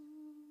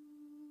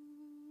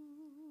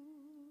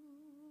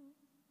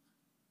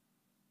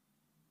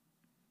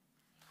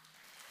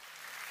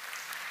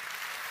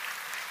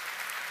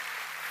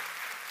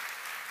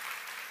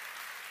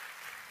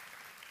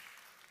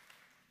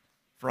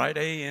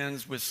 Friday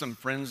ends with some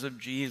friends of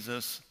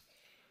Jesus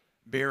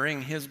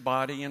burying his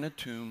body in a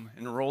tomb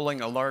and rolling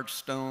a large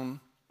stone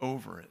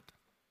over it.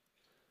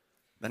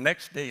 The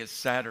next day is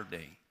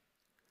Saturday.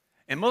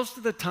 And most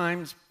of the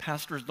times,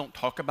 pastors don't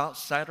talk about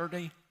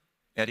Saturday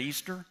at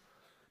Easter,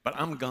 but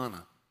I'm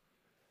gonna.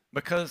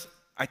 Because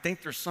I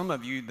think there's some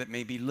of you that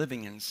may be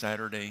living in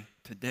Saturday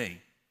today.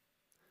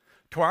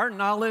 To our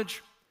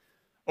knowledge,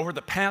 over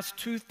the past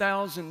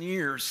 2,000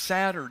 years,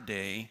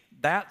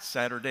 that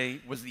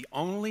Saturday was the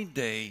only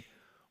day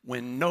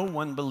when no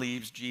one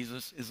believes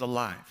Jesus is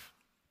alive.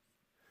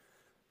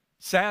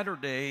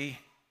 Saturday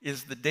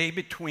is the day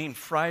between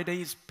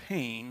Friday's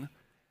pain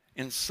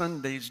and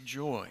Sunday's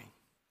joy.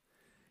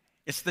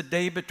 It's the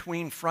day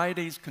between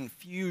Friday's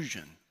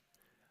confusion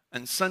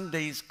and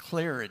Sunday's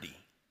clarity.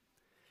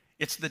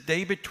 It's the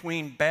day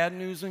between bad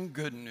news and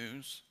good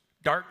news,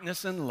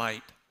 darkness and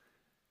light,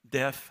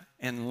 death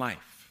and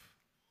life.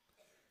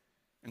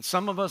 And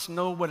some of us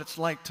know what it's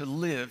like to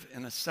live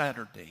in a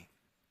Saturday.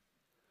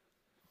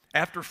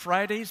 After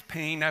Friday's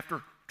pain,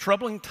 after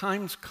troubling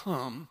times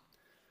come,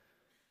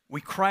 we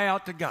cry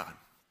out to God.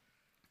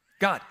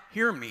 God,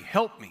 hear me,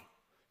 help me.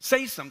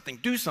 Say something,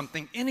 do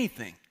something,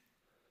 anything.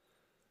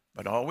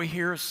 But all we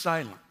hear is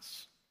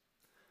silence.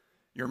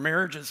 Your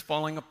marriage is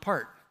falling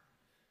apart.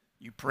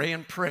 You pray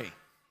and pray.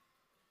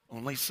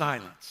 Only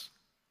silence.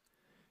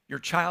 Your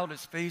child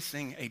is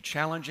facing a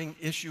challenging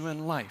issue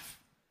in life.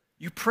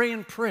 You pray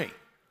and pray,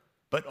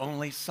 but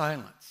only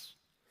silence.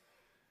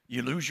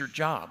 You lose your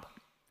job.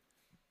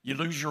 You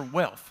lose your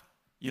wealth.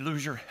 You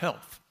lose your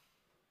health.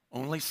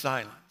 Only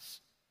silence.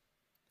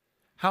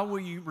 How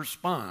will you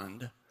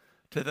respond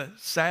to the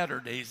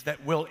Saturdays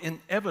that will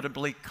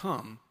inevitably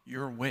come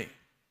your way?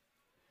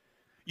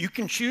 You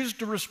can choose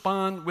to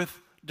respond with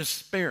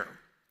despair,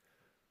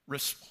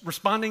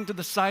 responding to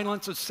the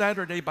silence of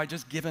Saturday by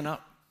just giving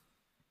up.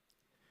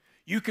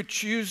 You could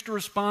choose to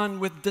respond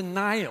with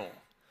denial,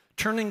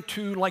 turning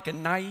to like a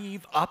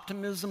naive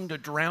optimism to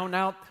drown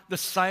out the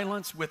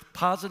silence with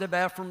positive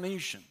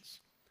affirmations.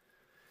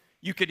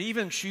 You could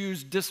even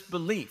choose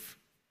disbelief,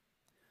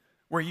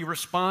 where you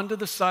respond to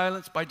the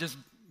silence by just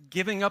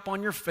giving up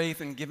on your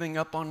faith and giving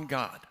up on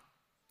God.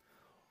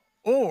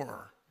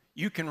 Or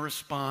you can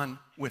respond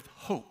with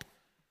hope.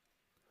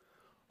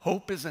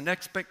 Hope is an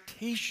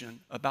expectation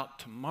about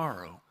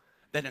tomorrow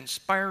that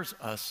inspires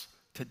us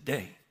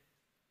today.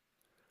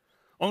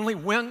 Only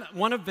one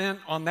event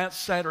on that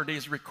Saturday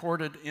is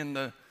recorded in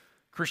the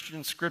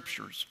Christian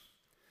scriptures.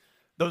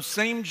 Those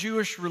same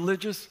Jewish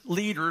religious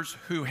leaders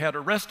who had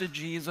arrested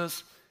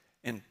Jesus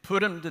and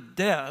put him to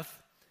death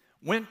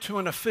went to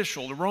an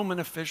official, a Roman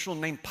official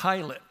named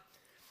Pilate,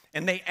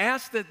 and they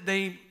asked that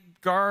they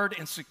guard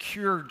and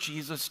secure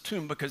Jesus'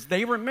 tomb because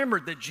they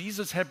remembered that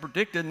Jesus had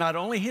predicted not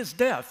only his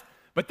death,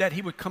 but that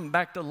he would come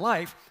back to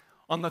life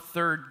on the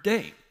third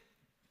day.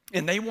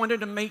 And they wanted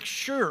to make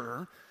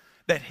sure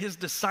that his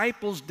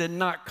disciples did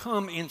not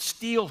come and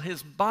steal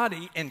his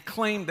body and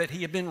claim that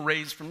he had been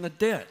raised from the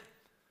dead.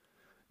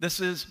 This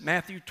is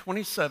Matthew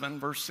 27,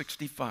 verse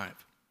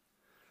 65.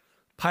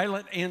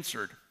 Pilate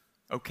answered,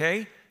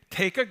 okay,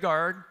 take a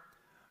guard,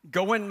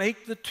 go and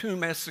make the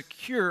tomb as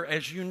secure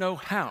as you know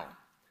how.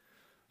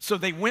 So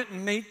they went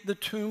and made the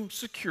tomb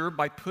secure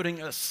by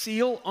putting a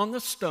seal on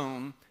the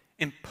stone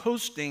and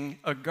posting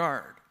a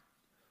guard.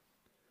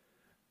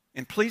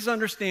 And please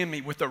understand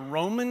me, with a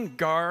Roman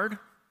guard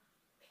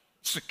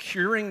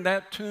securing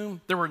that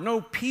tomb, there were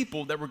no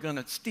people that were going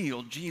to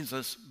steal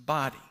Jesus'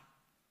 body.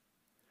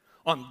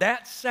 On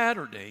that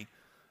Saturday,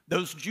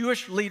 those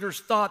Jewish leaders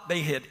thought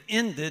they had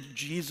ended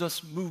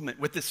Jesus' movement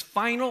with this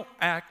final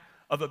act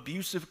of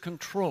abusive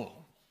control.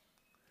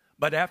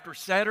 But after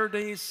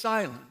Saturday's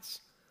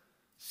silence,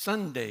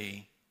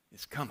 Sunday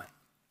is coming.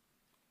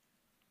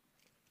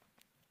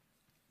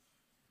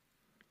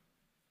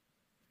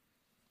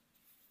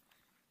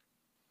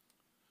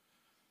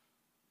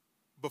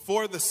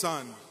 Before the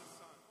sun,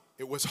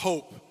 it was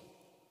hope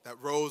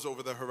that rose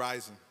over the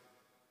horizon.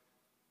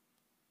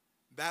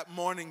 That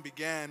morning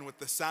began with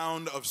the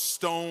sound of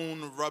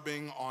stone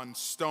rubbing on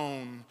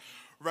stone,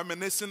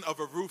 reminiscent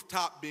of a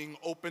rooftop being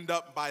opened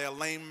up by a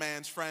lame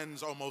man's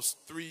friends almost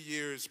 3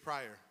 years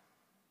prior.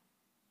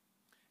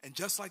 And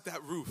just like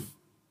that roof,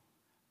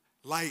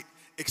 light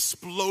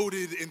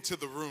exploded into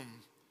the room.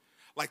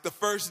 Like the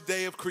first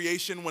day of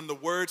creation when the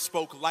Word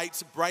spoke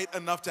lights bright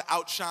enough to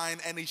outshine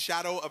any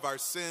shadow of our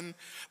sin,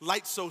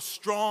 light so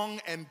strong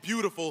and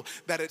beautiful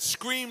that it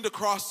screamed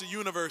across the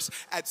universe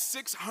at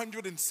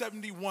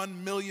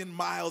 671 million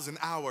miles an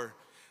hour,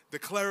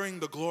 declaring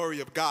the glory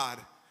of God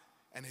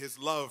and his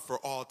love for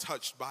all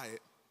touched by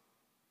it.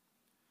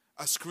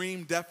 A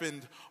scream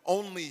deafened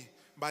only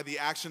by the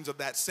actions of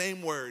that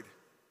same Word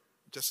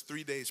just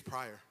 3 days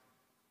prior.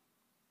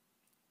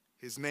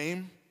 His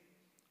name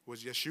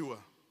was Yeshua.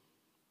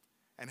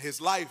 And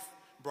his life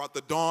brought the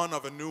dawn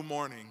of a new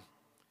morning.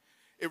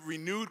 It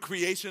renewed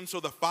creation so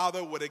the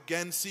Father would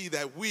again see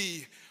that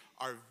we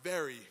are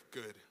very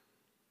good.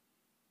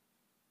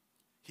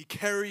 He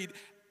carried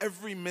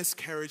every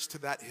miscarriage to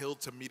that hill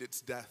to meet its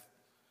death,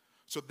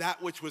 so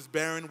that which was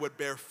barren would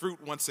bear fruit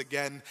once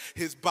again.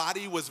 His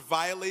body was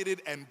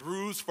violated and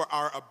bruised for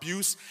our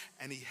abuse,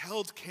 and he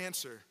held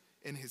cancer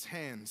in his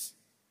hands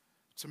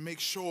to make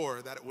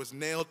sure that it was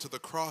nailed to the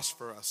cross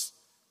for us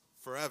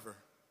forever.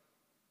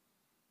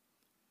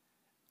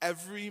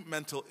 Every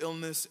mental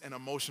illness and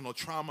emotional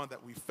trauma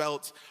that we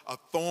felt, a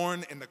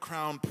thorn in the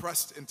crown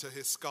pressed into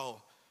his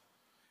skull.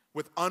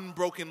 With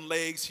unbroken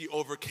legs, he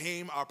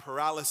overcame our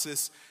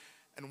paralysis,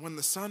 and when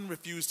the sun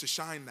refused to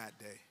shine that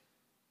day,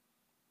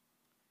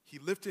 he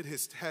lifted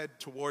his head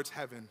towards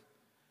heaven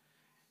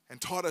and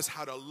taught us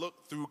how to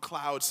look through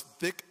clouds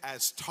thick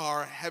as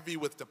tar, heavy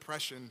with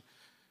depression,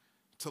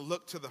 to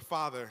look to the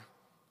Father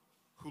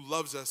who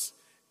loves us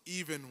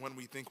even when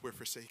we think we're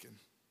forsaken.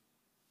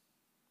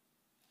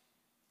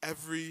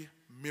 Every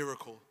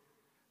miracle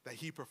that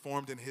he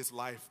performed in his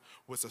life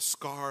was a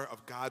scar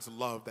of God's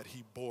love that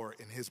he bore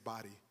in his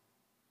body.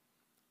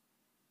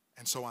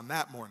 And so on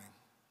that morning,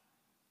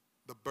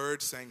 the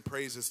birds sang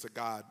praises to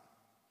God.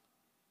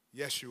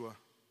 Yeshua,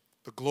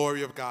 the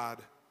glory of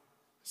God,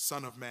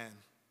 Son of Man,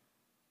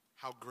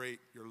 how great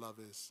your love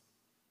is.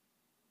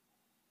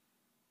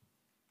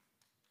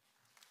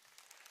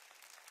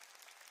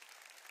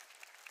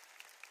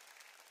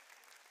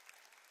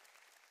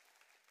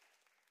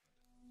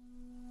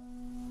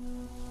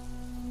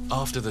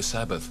 After the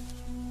Sabbath,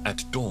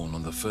 at dawn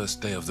on the first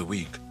day of the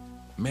week,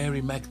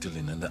 Mary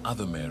Magdalene and the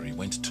other Mary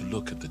went to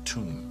look at the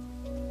tomb.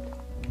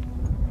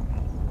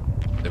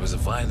 There was a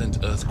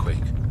violent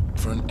earthquake,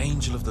 for an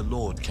angel of the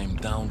Lord came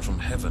down from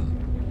heaven,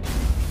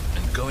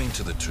 and going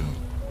to the tomb,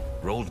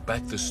 rolled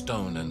back the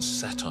stone and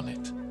sat on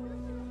it.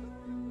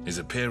 His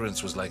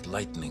appearance was like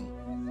lightning,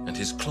 and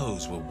his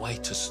clothes were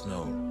white as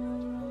snow.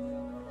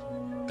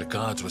 The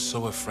guards were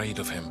so afraid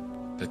of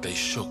him that they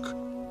shook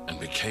and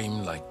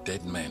became like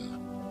dead men.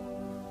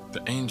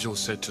 The angel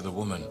said to the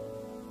woman,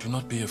 "Do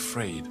not be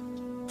afraid,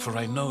 for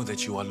I know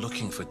that you are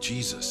looking for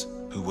Jesus,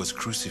 who was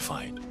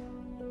crucified.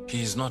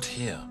 He is not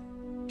here.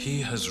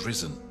 He has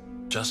risen,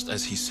 just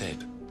as he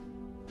said.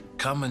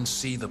 Come and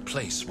see the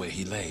place where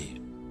he lay."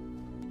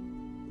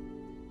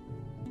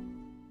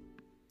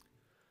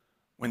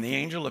 When the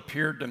angel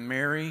appeared to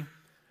Mary,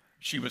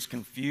 she was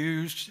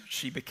confused.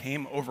 She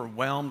became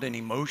overwhelmed and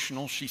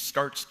emotional. She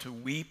starts to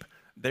weep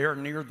there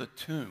near the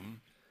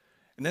tomb.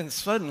 And then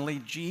suddenly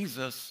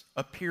Jesus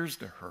appears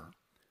to her.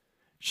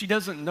 She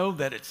doesn't know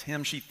that it's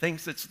him. She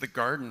thinks it's the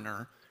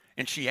gardener.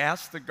 And she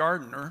asks the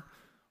gardener,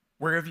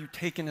 "Where have you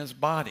taken his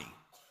body?"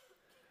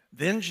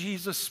 Then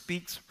Jesus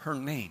speaks her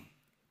name,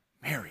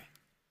 Mary.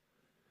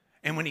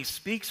 And when he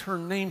speaks her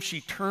name,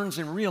 she turns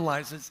and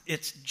realizes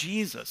it's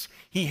Jesus.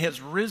 He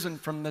has risen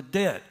from the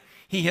dead.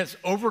 He has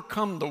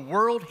overcome the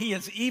world. He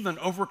has even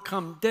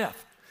overcome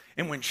death.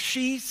 And when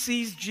she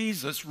sees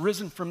Jesus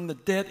risen from the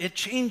dead, it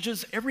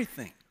changes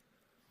everything.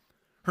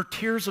 Her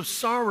tears of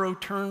sorrow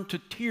turn to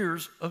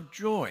tears of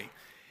joy.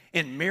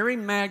 And Mary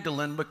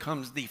Magdalene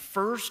becomes the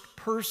first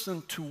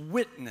person to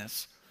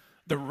witness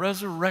the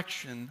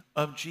resurrection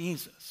of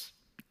Jesus.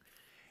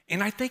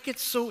 And I think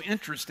it's so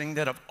interesting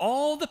that of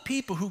all the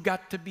people who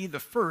got to be the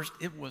first,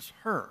 it was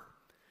her.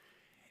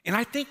 And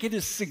I think it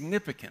is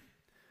significant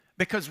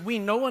because we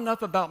know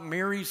enough about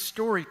Mary's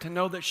story to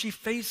know that she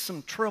faced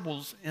some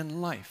troubles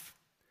in life.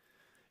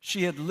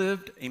 She had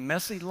lived a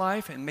messy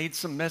life and made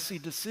some messy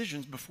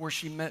decisions before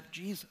she met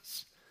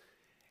Jesus.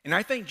 And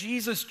I think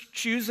Jesus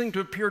choosing to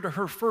appear to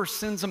her first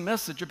sends a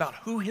message about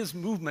who his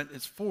movement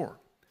is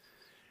for.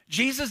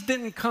 Jesus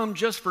didn't come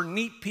just for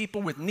neat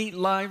people with neat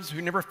lives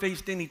who never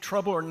faced any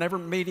trouble or never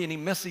made any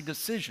messy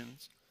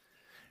decisions.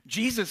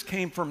 Jesus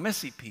came for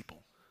messy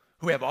people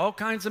who have all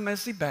kinds of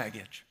messy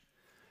baggage.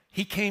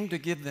 He came to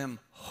give them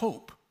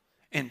hope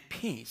and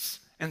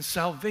peace and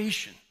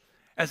salvation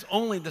as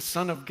only the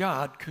Son of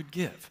God could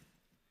give.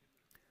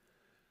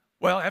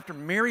 Well, after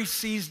Mary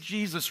sees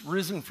Jesus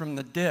risen from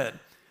the dead,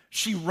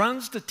 she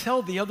runs to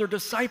tell the other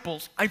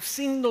disciples, "I've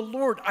seen the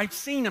Lord. I've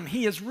seen him.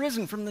 He has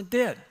risen from the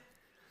dead."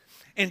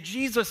 And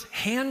Jesus'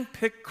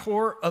 hand-picked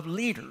core of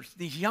leaders,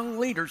 these young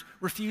leaders,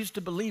 refuse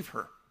to believe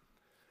her.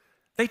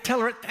 They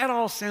tell her, "That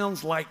all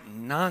sounds like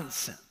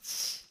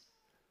nonsense."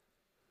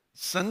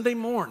 Sunday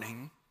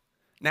morning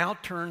now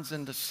turns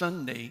into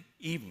Sunday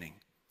evening.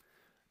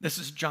 This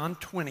is John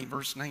 20,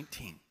 verse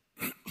 19.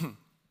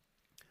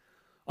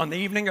 On the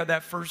evening of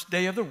that first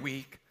day of the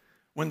week,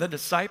 When the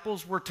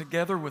disciples were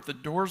together with the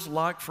doors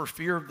locked for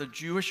fear of the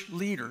Jewish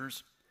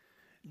leaders,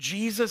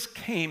 Jesus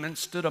came and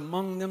stood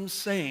among them,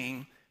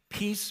 saying,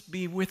 "Peace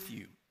be with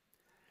you."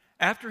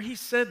 After he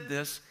said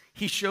this,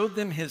 he showed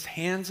them his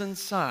hands and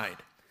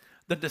side.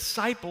 The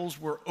disciples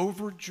were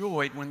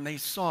overjoyed when they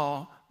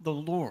saw the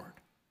Lord.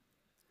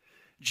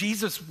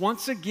 Jesus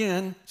once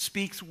again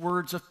speaks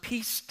words of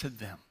peace to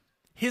them,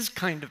 his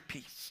kind of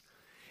peace.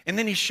 And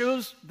then he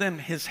shows them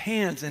his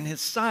hands and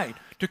his side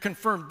to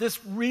confirm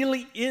this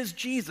really is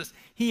Jesus.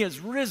 He has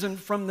risen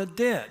from the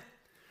dead.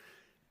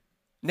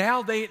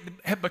 Now they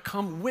have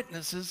become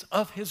witnesses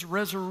of his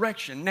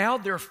resurrection. Now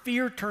their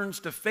fear turns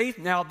to faith.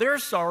 Now their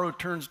sorrow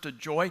turns to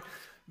joy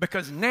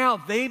because now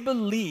they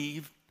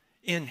believe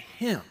in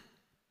him.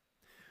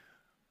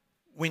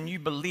 When you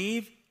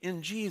believe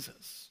in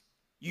Jesus,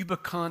 you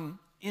become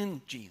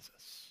in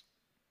Jesus.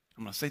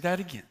 I'm going to say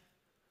that again.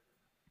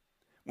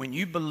 When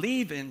you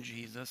believe in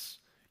Jesus,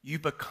 you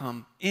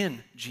become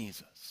in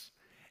Jesus.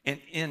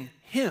 And in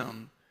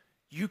him,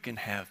 you can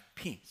have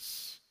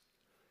peace.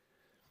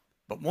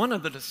 But one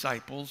of the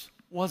disciples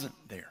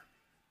wasn't there.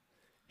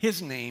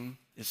 His name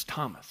is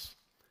Thomas.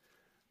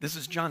 This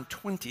is John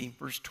 20,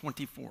 verse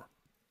 24.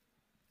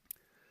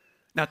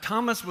 Now,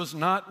 Thomas was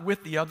not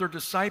with the other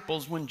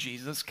disciples when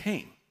Jesus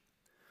came.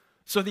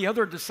 So the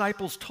other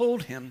disciples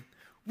told him,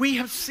 "We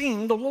have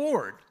seen the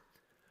Lord."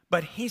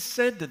 But he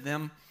said to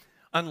them,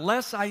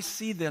 "Unless I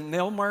see the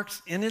nail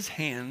marks in his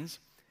hands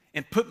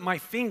and put my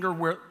finger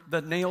where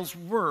the nails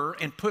were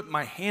and put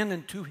my hand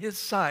into his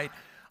side,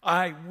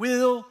 I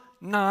will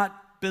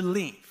not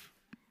believe."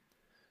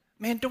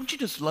 Man, don't you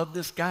just love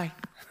this guy?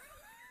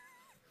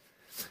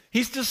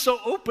 He's just so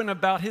open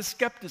about his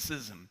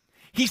skepticism.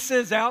 He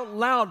says out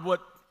loud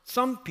what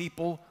some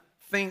people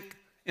think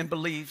and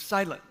believe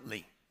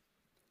silently.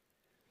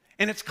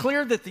 And it's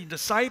clear that the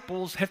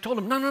disciples have told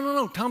him,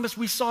 no, Thomas,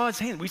 we saw his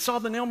hand. We saw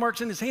the nail marks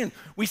in his hand.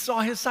 We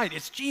saw his side.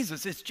 It's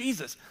Jesus, it's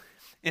Jesus.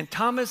 And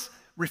Thomas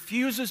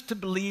refuses to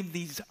believe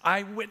these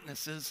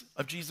eyewitnesses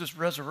of Jesus'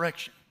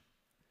 resurrection.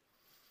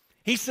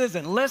 He says,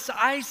 unless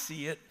I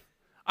see it,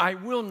 I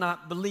will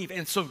not believe.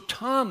 And so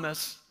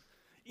Thomas,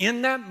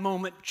 in that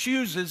moment,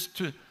 chooses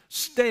to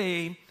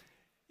stay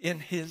in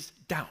his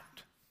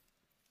doubt.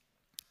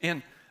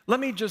 And let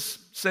me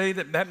just say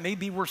that may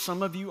be where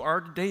some of you are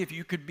today, if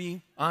you could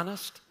be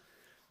honest.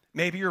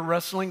 Maybe you're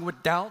wrestling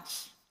with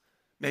doubts.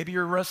 Maybe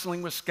you're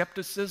wrestling with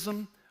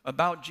skepticism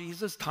about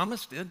Jesus.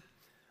 Thomas did.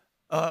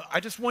 I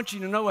just want you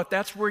to know if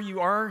that's where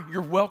you are,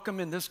 you're welcome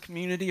in this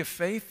community of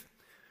faith.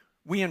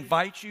 We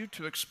invite you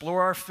to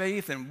explore our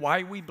faith and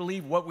why we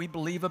believe what we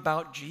believe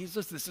about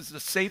Jesus. This is a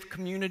safe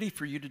community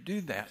for you to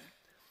do that.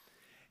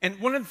 And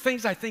one of the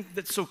things I think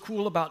that's so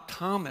cool about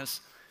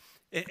Thomas,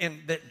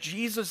 and that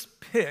Jesus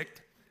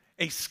picked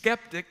a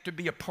skeptic to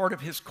be a part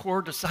of his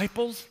core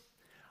disciples,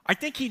 I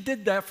think he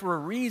did that for a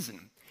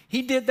reason.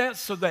 He did that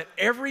so that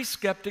every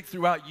skeptic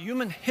throughout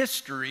human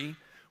history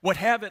would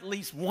have at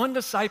least one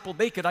disciple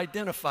they could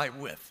identify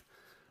with.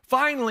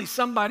 Finally,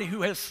 somebody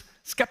who has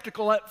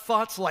skeptical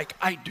thoughts like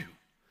I do.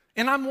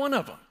 And I'm one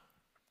of them.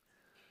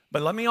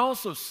 But let me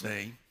also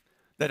say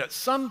that at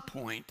some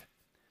point,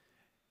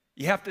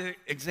 you have to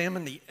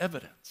examine the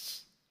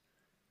evidence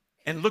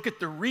and look at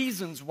the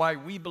reasons why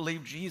we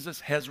believe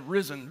Jesus has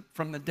risen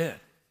from the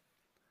dead.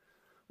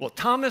 Well,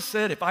 Thomas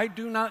said, if I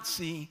do not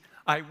see,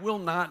 I will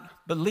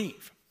not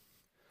believe.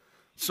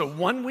 So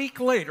 1 week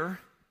later,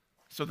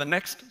 so the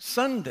next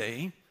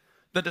Sunday,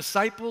 the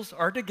disciples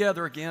are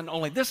together again,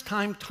 only this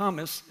time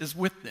Thomas is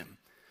with them.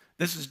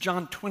 This is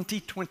John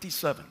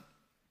 20:27.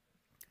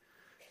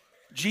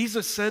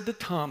 Jesus said to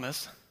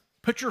Thomas,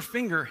 "Put your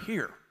finger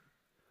here.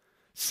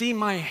 See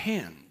my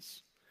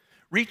hands.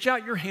 Reach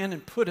out your hand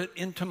and put it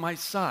into my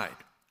side.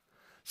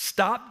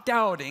 Stop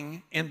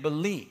doubting and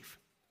believe."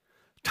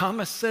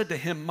 Thomas said to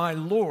him, "My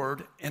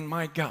Lord and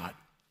my God."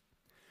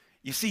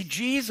 You see,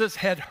 Jesus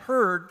had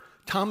heard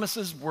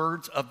Thomas's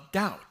words of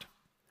doubt.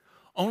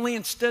 Only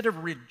instead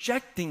of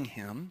rejecting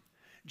him,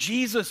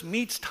 Jesus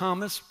meets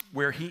Thomas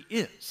where he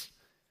is.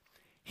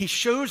 He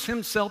shows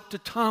himself to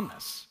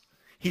Thomas.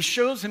 He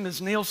shows him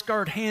his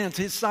nail-scarred hands,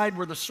 his side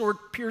where the sword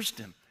pierced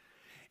him.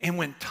 And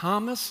when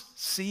Thomas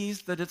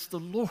sees that it's the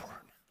Lord,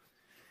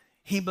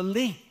 he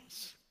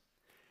believes.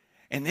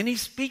 And then he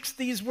speaks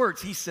these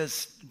words.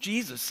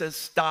 Jesus says,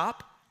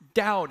 stop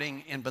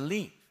doubting and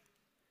believe.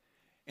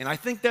 And I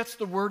think that's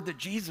the word that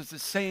Jesus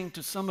is saying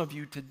to some of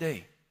you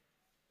today.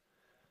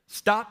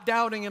 Stop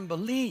doubting and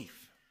believe.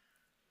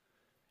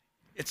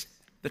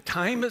 The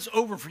time is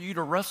over for you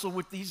to wrestle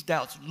with these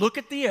doubts. Look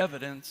at the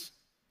evidence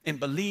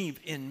and believe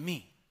in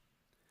me.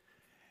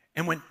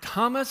 And when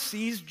Thomas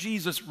sees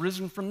Jesus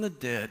risen from the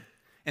dead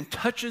and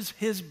touches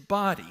his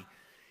body,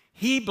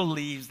 he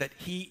believes that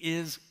he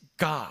is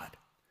God.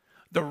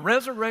 The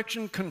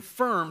resurrection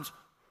confirms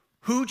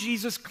who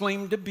Jesus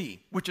claimed to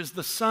be, which is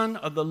the Son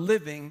of the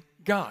living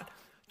God.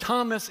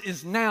 Thomas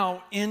is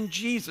now in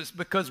Jesus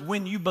because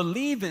when you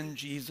believe in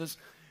Jesus,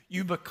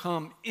 you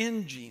become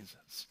in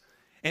Jesus.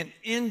 And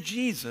in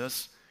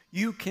Jesus,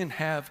 you can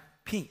have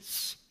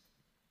peace.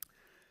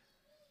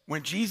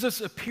 when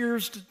Jesus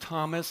appears to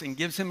Thomas and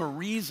gives him a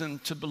reason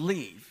to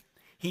believe,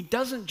 he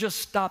doesn't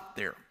just stop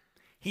there.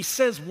 He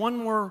says one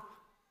more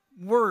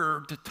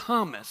word to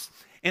Thomas,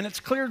 and it's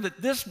clear that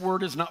this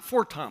word is not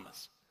for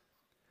Thomas.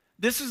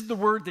 This is the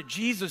word that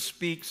Jesus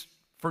speaks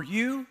for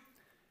you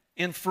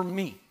and for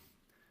me.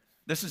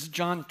 This is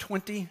John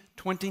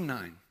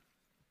 20:29.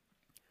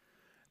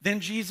 Then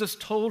Jesus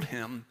told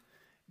him,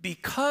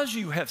 "Because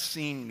you have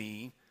seen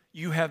me,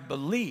 you have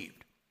believed.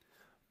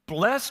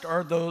 Blessed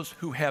are those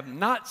who have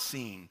not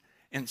seen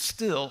and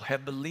still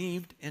have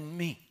believed in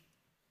me."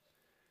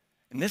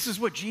 And this is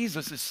what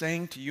Jesus is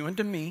saying to you and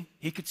to me.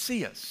 He could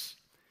see us.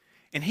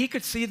 And he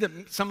could see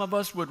that some of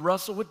us would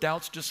wrestle with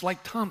doubts just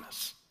like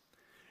Thomas.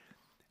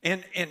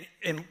 And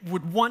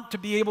would want to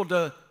be able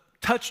to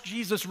touch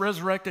Jesus'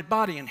 resurrected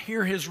body and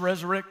hear his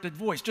resurrected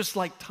voice, just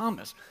like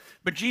Thomas.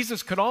 But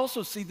Jesus could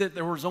also see that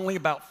there was only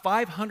about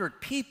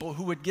 500 people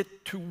who would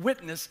get to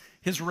witness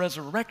his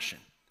resurrection.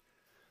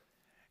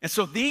 And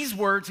so these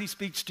words he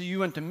speaks to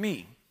you and to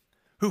me,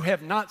 who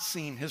have not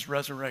seen his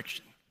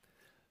resurrection,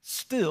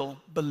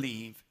 still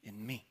believe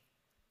in me.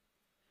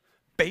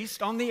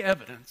 Based on the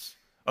evidence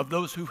of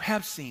those who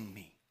have seen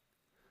me,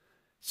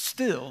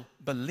 still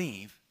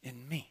believe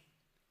in me.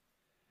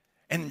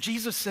 And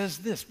Jesus says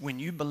this, when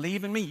you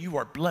believe in me, you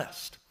are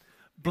blessed.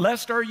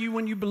 Blessed are you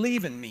when you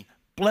believe in me.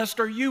 Blessed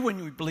are you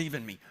when you believe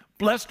in me.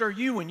 Blessed are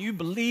you when you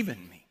believe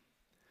in me.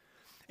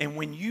 And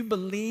when you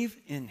believe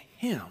in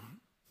him,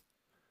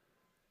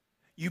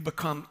 you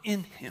become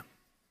in him.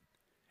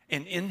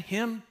 And in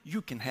him,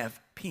 you can have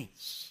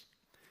peace.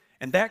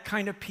 And that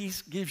kind of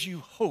peace gives you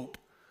hope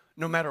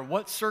no matter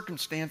what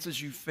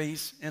circumstances you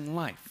face in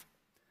life.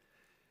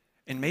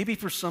 And maybe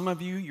for some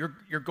of you,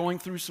 you're going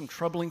through some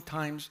troubling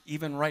times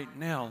even right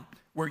now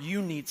where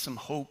you need some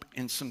hope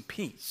and some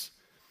peace.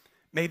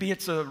 Maybe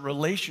it's a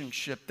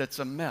relationship that's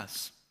a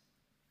mess.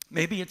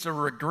 Maybe it's a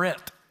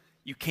regret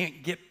you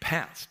can't get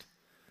past.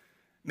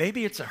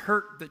 Maybe it's a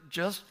hurt that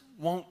just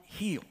won't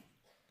heal.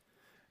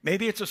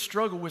 Maybe it's a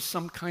struggle with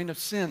some kind of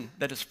sin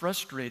that has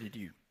frustrated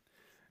you.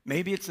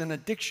 Maybe it's an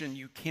addiction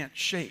you can't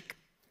shake.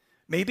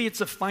 Maybe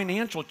it's a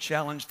financial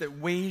challenge that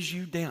weighs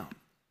you down.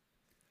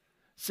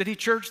 City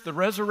Church, the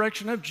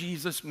resurrection of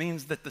Jesus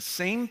means that the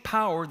same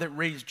power that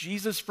raised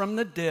Jesus from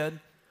the dead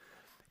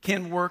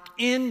can work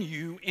in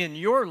you, in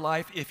your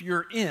life, if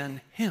you're in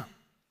him.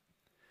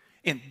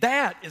 And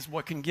that is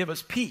what can give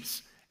us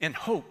peace and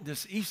hope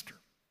this Easter.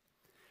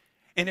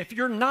 And if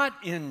you're not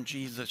in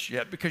Jesus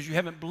yet because you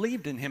haven't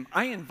believed in him,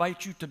 I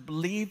invite you to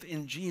believe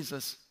in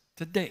Jesus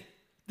today,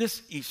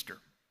 this Easter.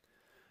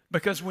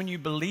 Because when you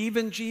believe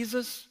in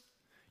Jesus,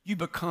 you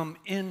become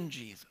in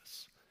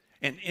Jesus.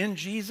 And in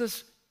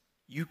Jesus,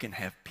 you can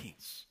have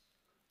peace.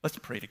 Let's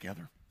pray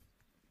together.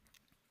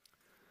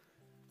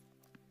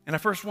 And I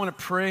first want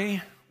to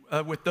pray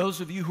with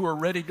those of you who are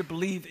ready to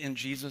believe in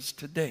Jesus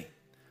today.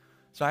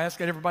 So I ask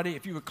that everybody,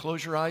 if you would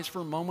close your eyes for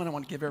a moment, I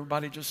want to give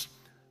everybody just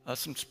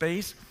some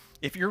space.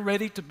 If you're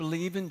ready to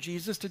believe in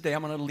Jesus today,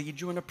 I'm going to lead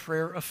you in a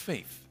prayer of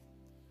faith.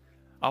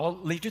 I'll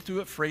lead you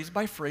through it phrase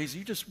by phrase.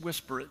 You just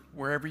whisper it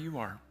wherever you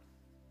are.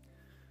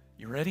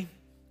 You ready?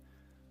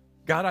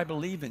 God, I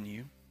believe in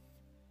you.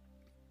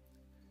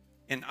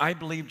 And I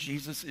believe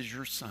Jesus is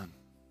your son.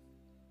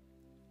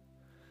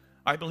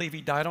 I believe he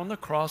died on the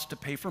cross to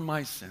pay for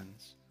my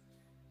sins.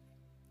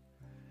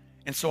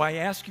 And so I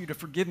ask you to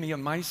forgive me of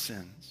my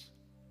sins.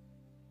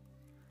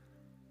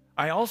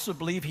 I also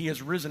believe he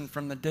has risen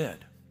from the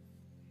dead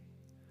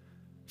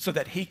so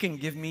that he can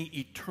give me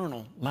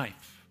eternal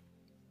life.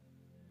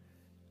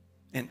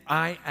 And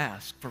I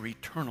ask for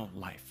eternal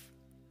life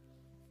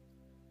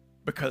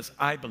because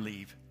I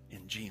believe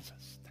in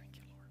Jesus. Thank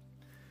you, Lord.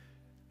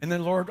 And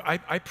then, Lord,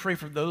 I pray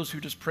for those who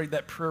just prayed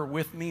that prayer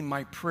with me.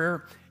 My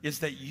prayer is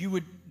that you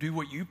would do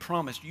what you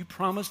promised. You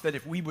promised that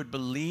if we would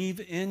believe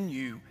in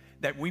you,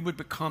 that we would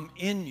become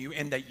in you,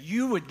 and that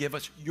you would give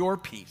us your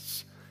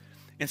peace.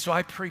 And so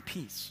I pray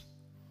peace.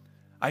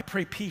 I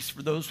pray peace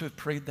for those who have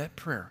prayed that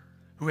prayer,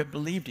 who have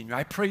believed in you.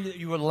 I pray that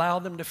you would allow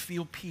them to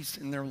feel peace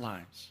in their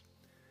lives.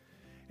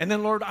 And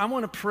then, Lord, I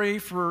want to pray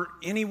for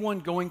anyone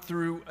going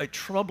through a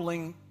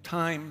troubling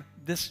time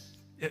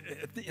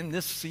in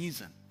this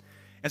season.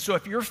 And so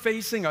if you're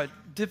facing a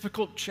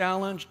difficult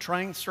challenge,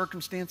 trying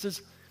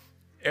circumstances,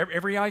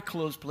 every eye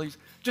closed, please.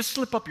 Just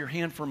slip up your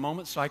hand for a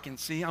moment so I can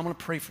see. I'm going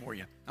to pray for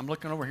you. I'm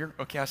looking over here.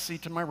 Okay, I see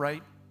to my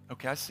right.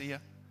 Okay, I see you.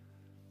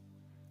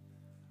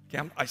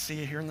 Okay, I see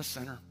you here in the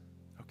center.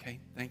 Okay,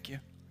 thank you.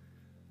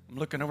 I'm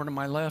looking over to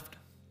my left.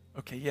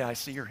 Okay, yeah, I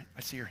see your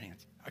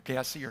hands. Okay,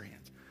 I see your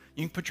hands.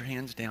 You can put your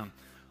hands down.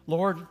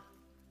 Lord,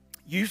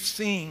 you've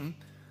seen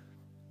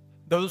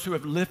those who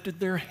have lifted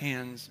their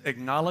hands,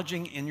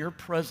 acknowledging in your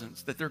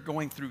presence that they're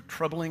going through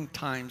troubling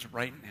times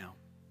right now.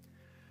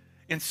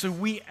 And so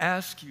we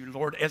ask you,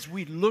 Lord, as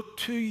we look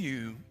to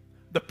you,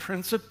 the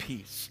Prince of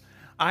Peace,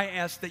 I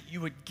ask that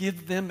you would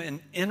give them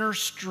an inner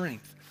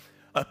strength,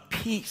 a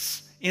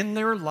peace in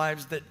their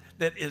lives that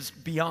is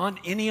beyond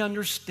any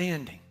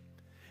understanding.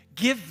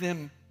 Give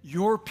them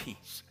your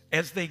peace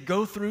as they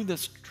go through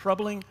this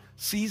troubling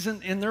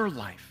season in their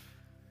life.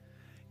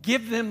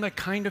 Give them the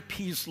kind of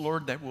peace,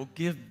 Lord, that will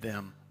give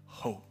them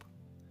hope,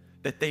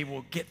 that they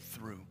will get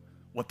through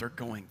what they're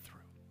going through.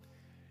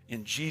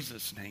 In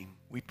Jesus' name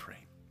we pray.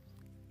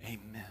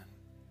 Amen.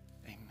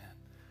 Amen.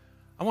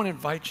 I want to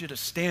invite you to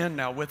stand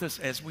now with us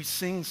as we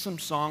sing some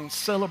songs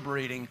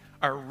celebrating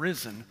our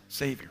risen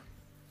Savior.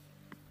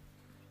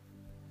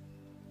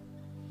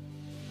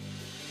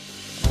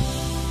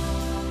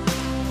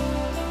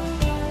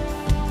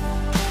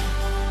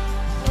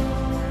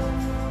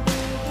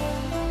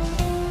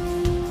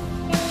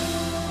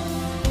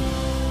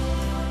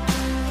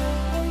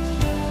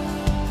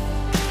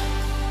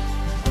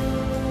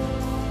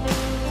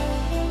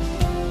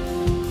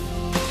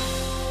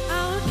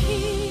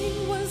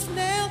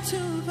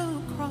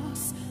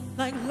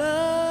 Like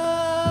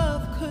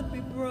love could be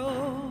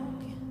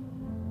broken.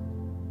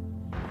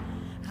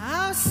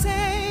 Our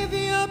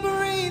Savior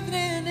breathed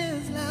in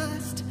his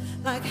last,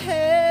 like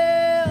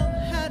hell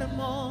had a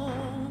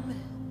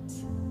moment.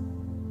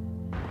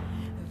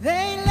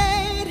 They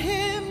laid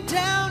him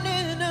down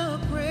in a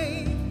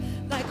grave,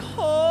 like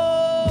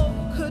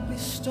hope could be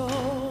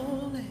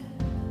stolen.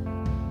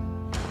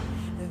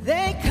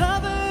 They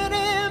covered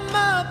him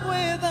up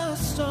with a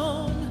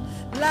stone,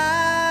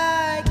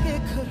 like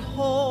it could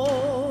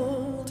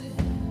hold.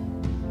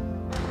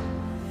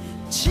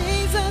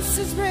 Jesus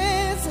is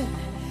risen,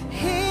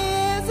 he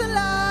is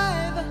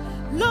alive.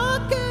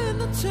 Look in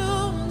the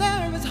tomb,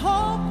 there is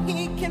hope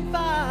he can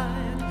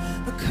find.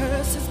 The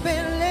curse has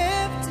been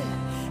lifted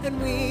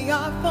and we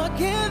are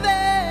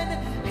forgiven.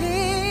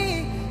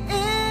 He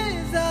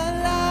is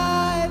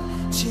alive.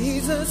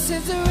 Jesus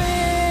is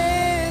risen.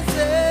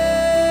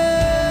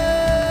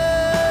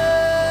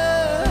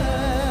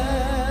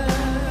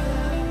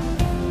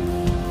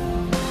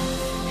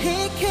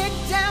 He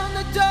kicked down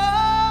the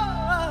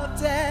door of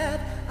death.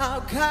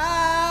 Our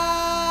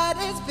God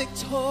is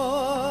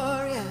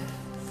victorious.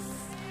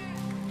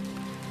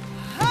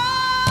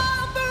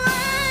 Oh,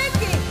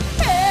 breaking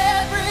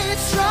every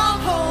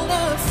stronghold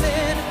of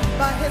sin.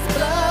 By his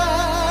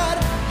blood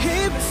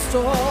he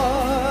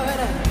restored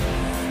us.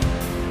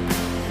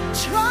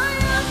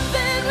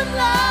 Triumphant with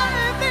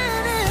life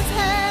in his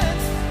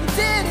hands, he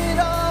did it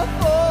all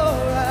for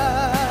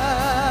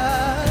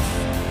us.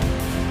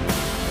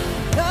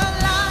 The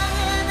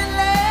Lion and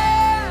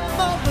Lamb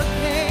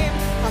overcame,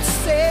 our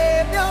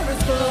Savior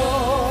is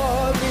glorious.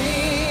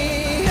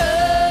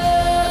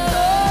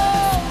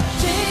 Oh,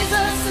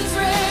 Jesus is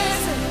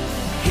risen,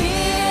 he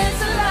is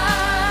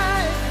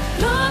alive.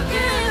 Look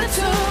in the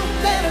tomb,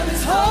 there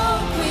is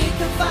hope we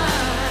can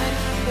find.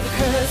 The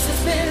curse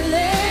has been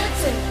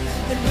lifted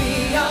and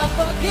we are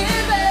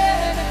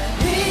forgiven.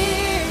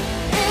 He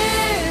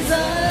is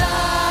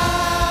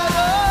alive.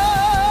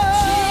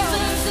 Oh,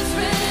 Jesus is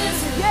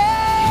risen,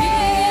 yeah, he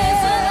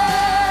is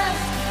alive.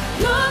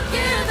 Look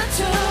in the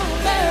tomb,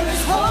 there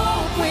is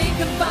hope we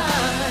can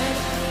find.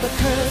 The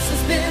curse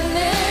has been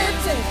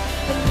lifted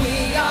and we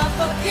are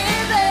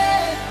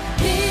forgiven.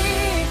 He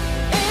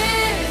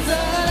is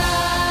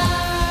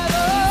alive. Oh,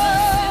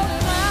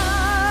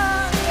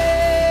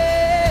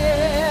 yes.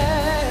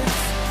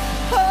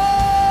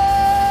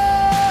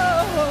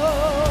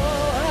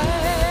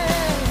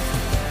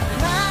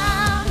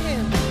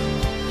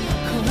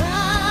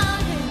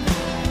 Crown him,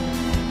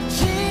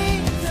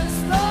 Jesus,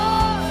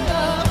 Lord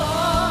of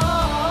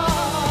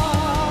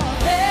all.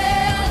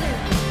 Hail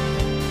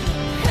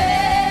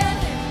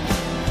him,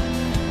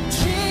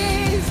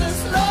 Jesus,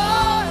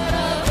 Lord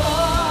of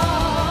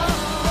all.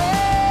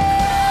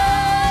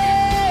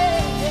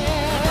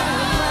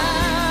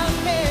 Crown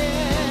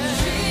him,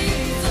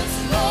 Jesus,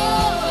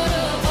 Lord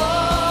of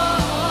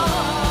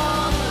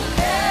all.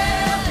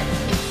 Hail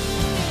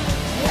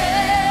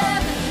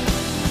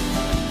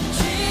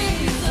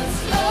Jesus,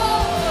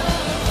 Lord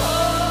of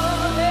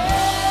all.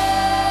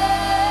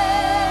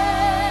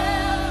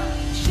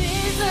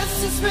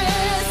 Jesus is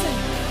risen,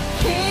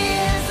 he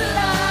is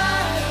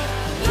alive.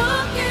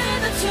 Look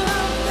in the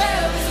tomb,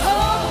 there is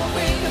hope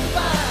we can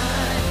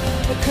find.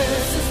 The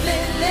curse has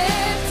been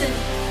lifted,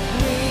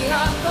 we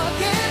are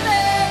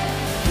forgiven.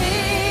 He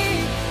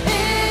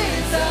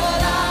is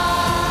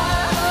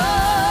alive.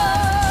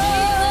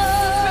 Jesus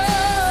is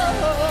risen,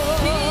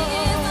 he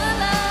is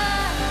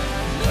alive.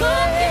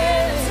 Look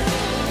in the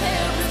tomb,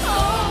 there is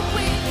hope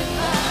we can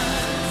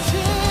find.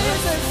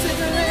 Jesus is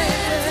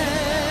risen,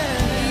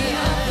 we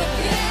are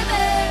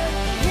forgiven.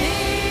 He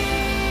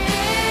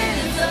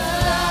is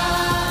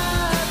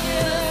alive.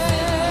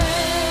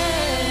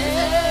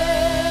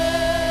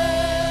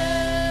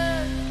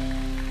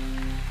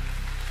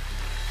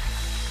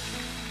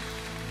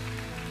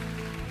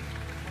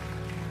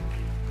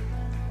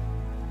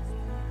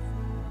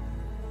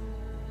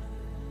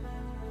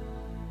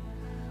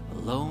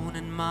 Alone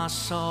in my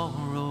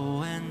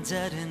sorrow and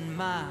dead in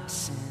my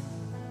sin,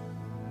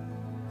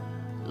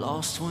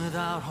 lost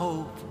without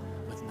hope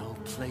with no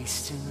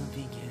place to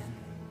begin.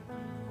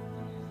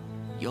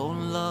 Your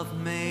love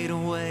made a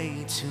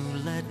way to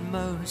let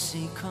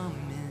mercy come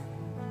in.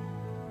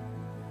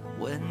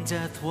 When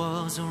death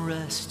was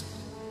arrested,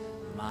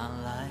 my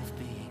life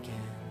began.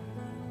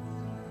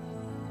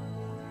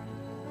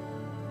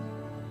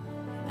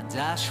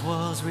 Dash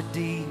was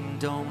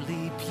redeemed,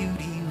 only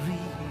beauty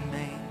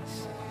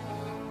remains.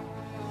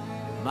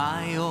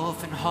 My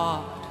orphan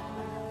heart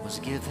was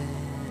given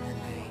a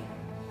name.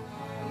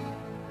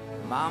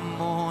 My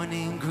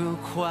morning grew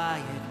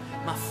quiet,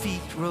 my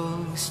feet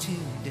rose to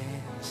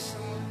dance.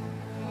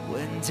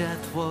 When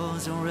death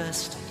was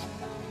arrested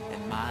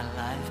and my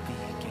life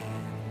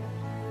began.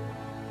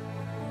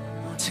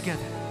 All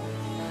together.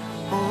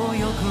 Oh,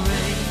 your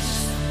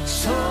grace,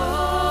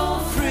 so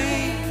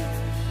free,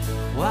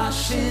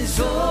 washes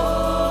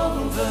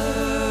over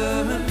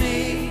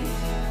me.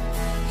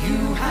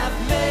 You have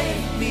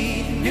made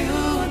me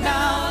new,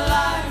 now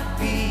life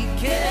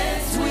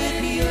begins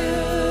with you.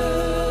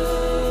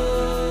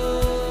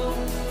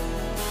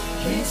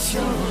 It's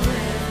your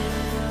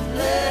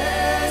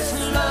endless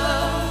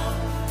love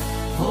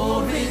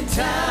pouring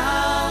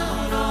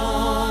down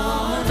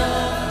on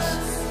us.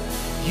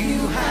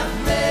 You have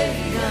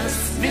made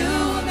us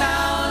new,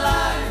 now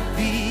life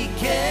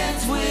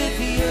begins with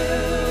you.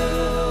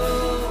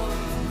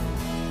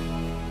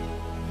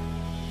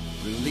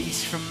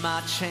 Released from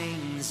my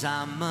chains,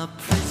 I'm a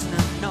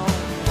prisoner no more.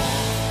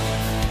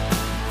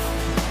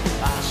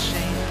 Our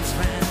shame's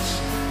wrenched,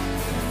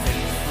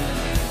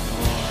 faithfully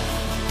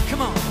born.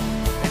 Come on.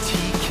 And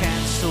he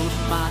canceled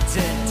my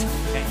debt,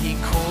 and he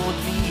called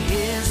me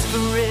his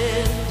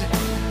friend.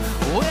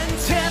 When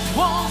death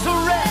was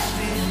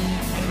arrested,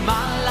 and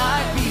my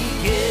life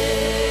began.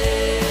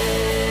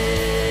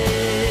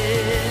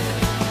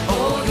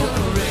 Oh, your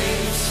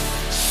grace,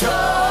 so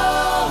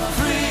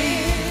free,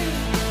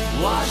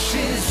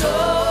 washes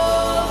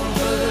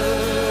over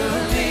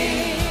me.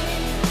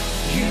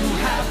 You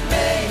have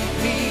made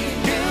me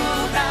new,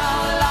 now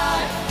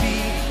life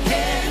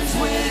begins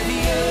with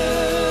you.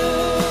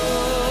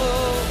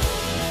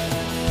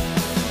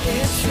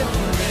 It's your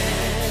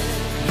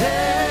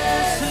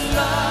endless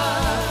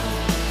love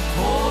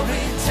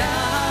pouring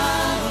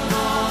down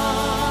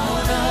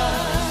on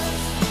us.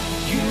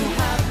 You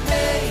have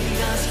made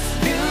us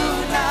new,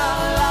 now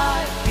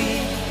life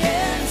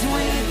begins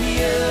with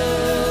you.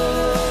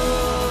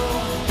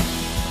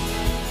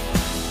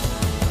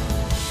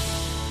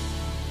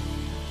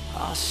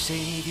 Our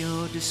Savior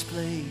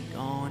displayed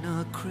on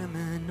a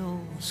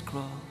criminal's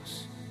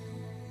cross.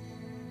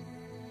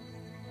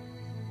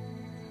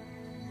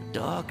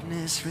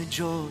 Darkness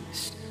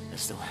rejoiced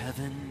as though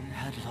heaven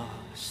had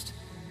lost.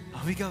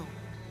 Here we go.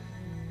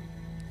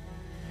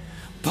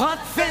 But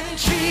then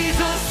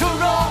Jesus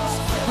arose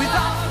with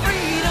our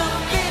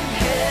freedom in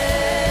hand.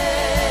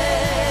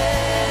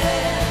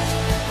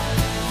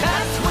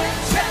 That's when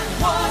death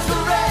was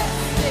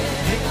arrested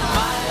and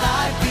my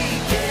life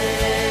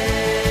began.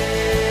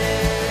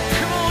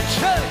 Come on,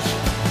 church.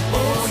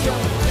 Oh,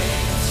 your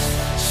grace,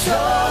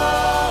 so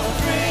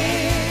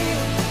free,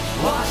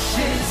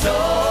 washes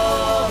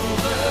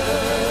over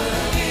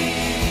me.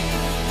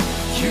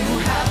 You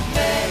have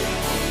made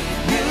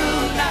new,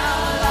 now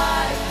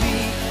life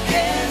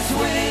begins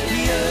with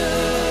you.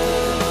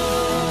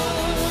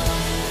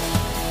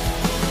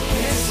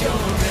 It's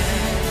your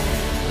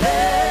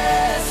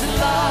endless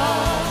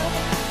love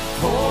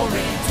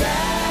pouring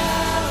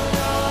down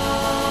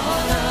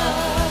on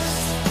us.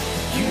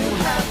 You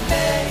have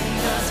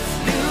made us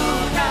new,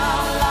 now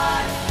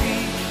life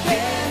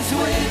begins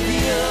with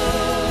you.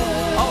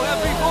 Oh,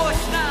 every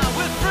voice now,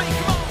 we're free,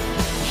 come on.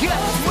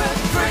 Yes, we're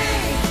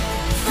free,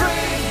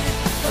 free,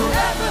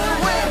 forever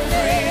we're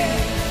free.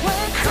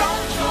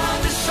 Come join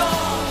the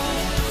song,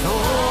 the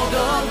world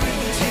of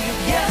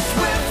redeemed. Yes,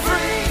 we're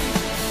free,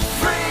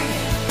 free,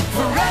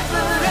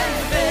 forever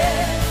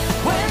amen.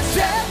 When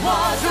death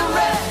was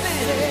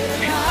arrested,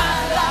 my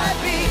life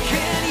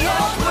began.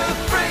 Yes, we're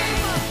free,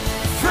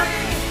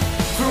 free,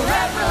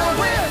 forever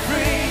we're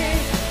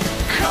free.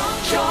 Come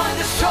join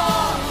the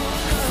song,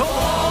 for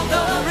all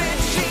the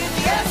redeemed.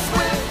 Yes,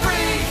 we're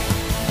free,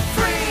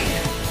 free,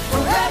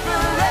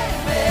 forever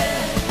amen.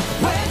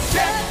 When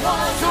death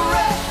was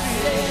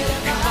arrested,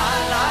 my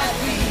life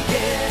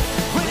began.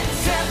 When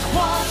death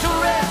was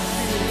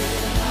arrested,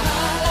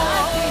 my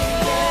life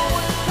began.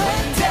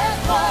 When death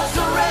was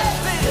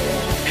arrested,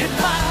 and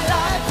my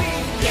life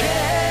began.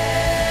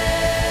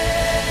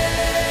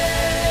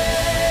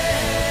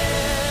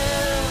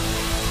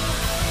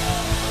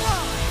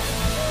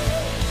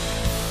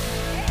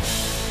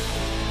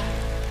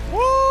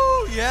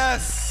 Woo!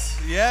 Yes,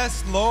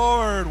 yes,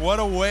 Lord. What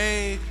a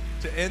way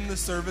to end the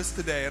service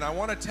today. And I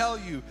want to tell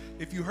you,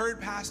 if you heard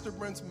Pastor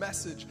Brent's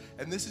message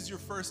and this is your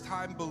first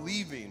time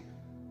believing,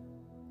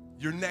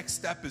 your next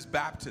step is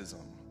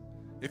baptism.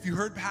 If you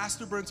heard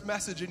Pastor Brent's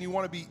message and you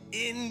want to be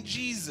in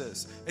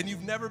Jesus and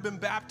you've never been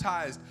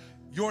baptized,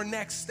 your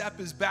next step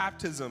is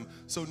baptism.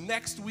 So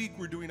next week,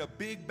 we're doing a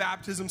big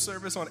baptism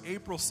service on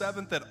April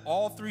 7th at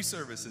all three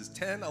services,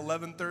 10,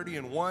 11:30,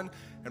 and 1.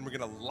 And we're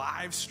going to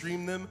live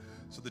stream them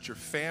so that your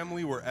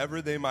family,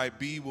 wherever they might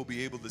be, will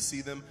be able to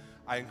see them.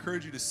 I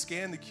encourage you to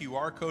scan the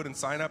QR code and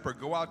sign up, or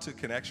go out to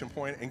Connection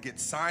Point and get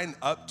signed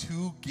up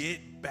to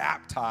get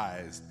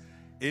baptized.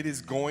 It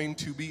is going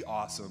to be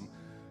awesome.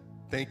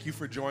 Thank you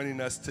for joining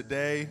us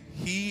today.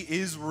 He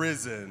is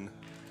risen.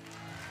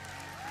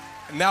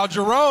 Now,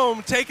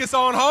 Jerome, take us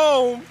on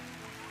home.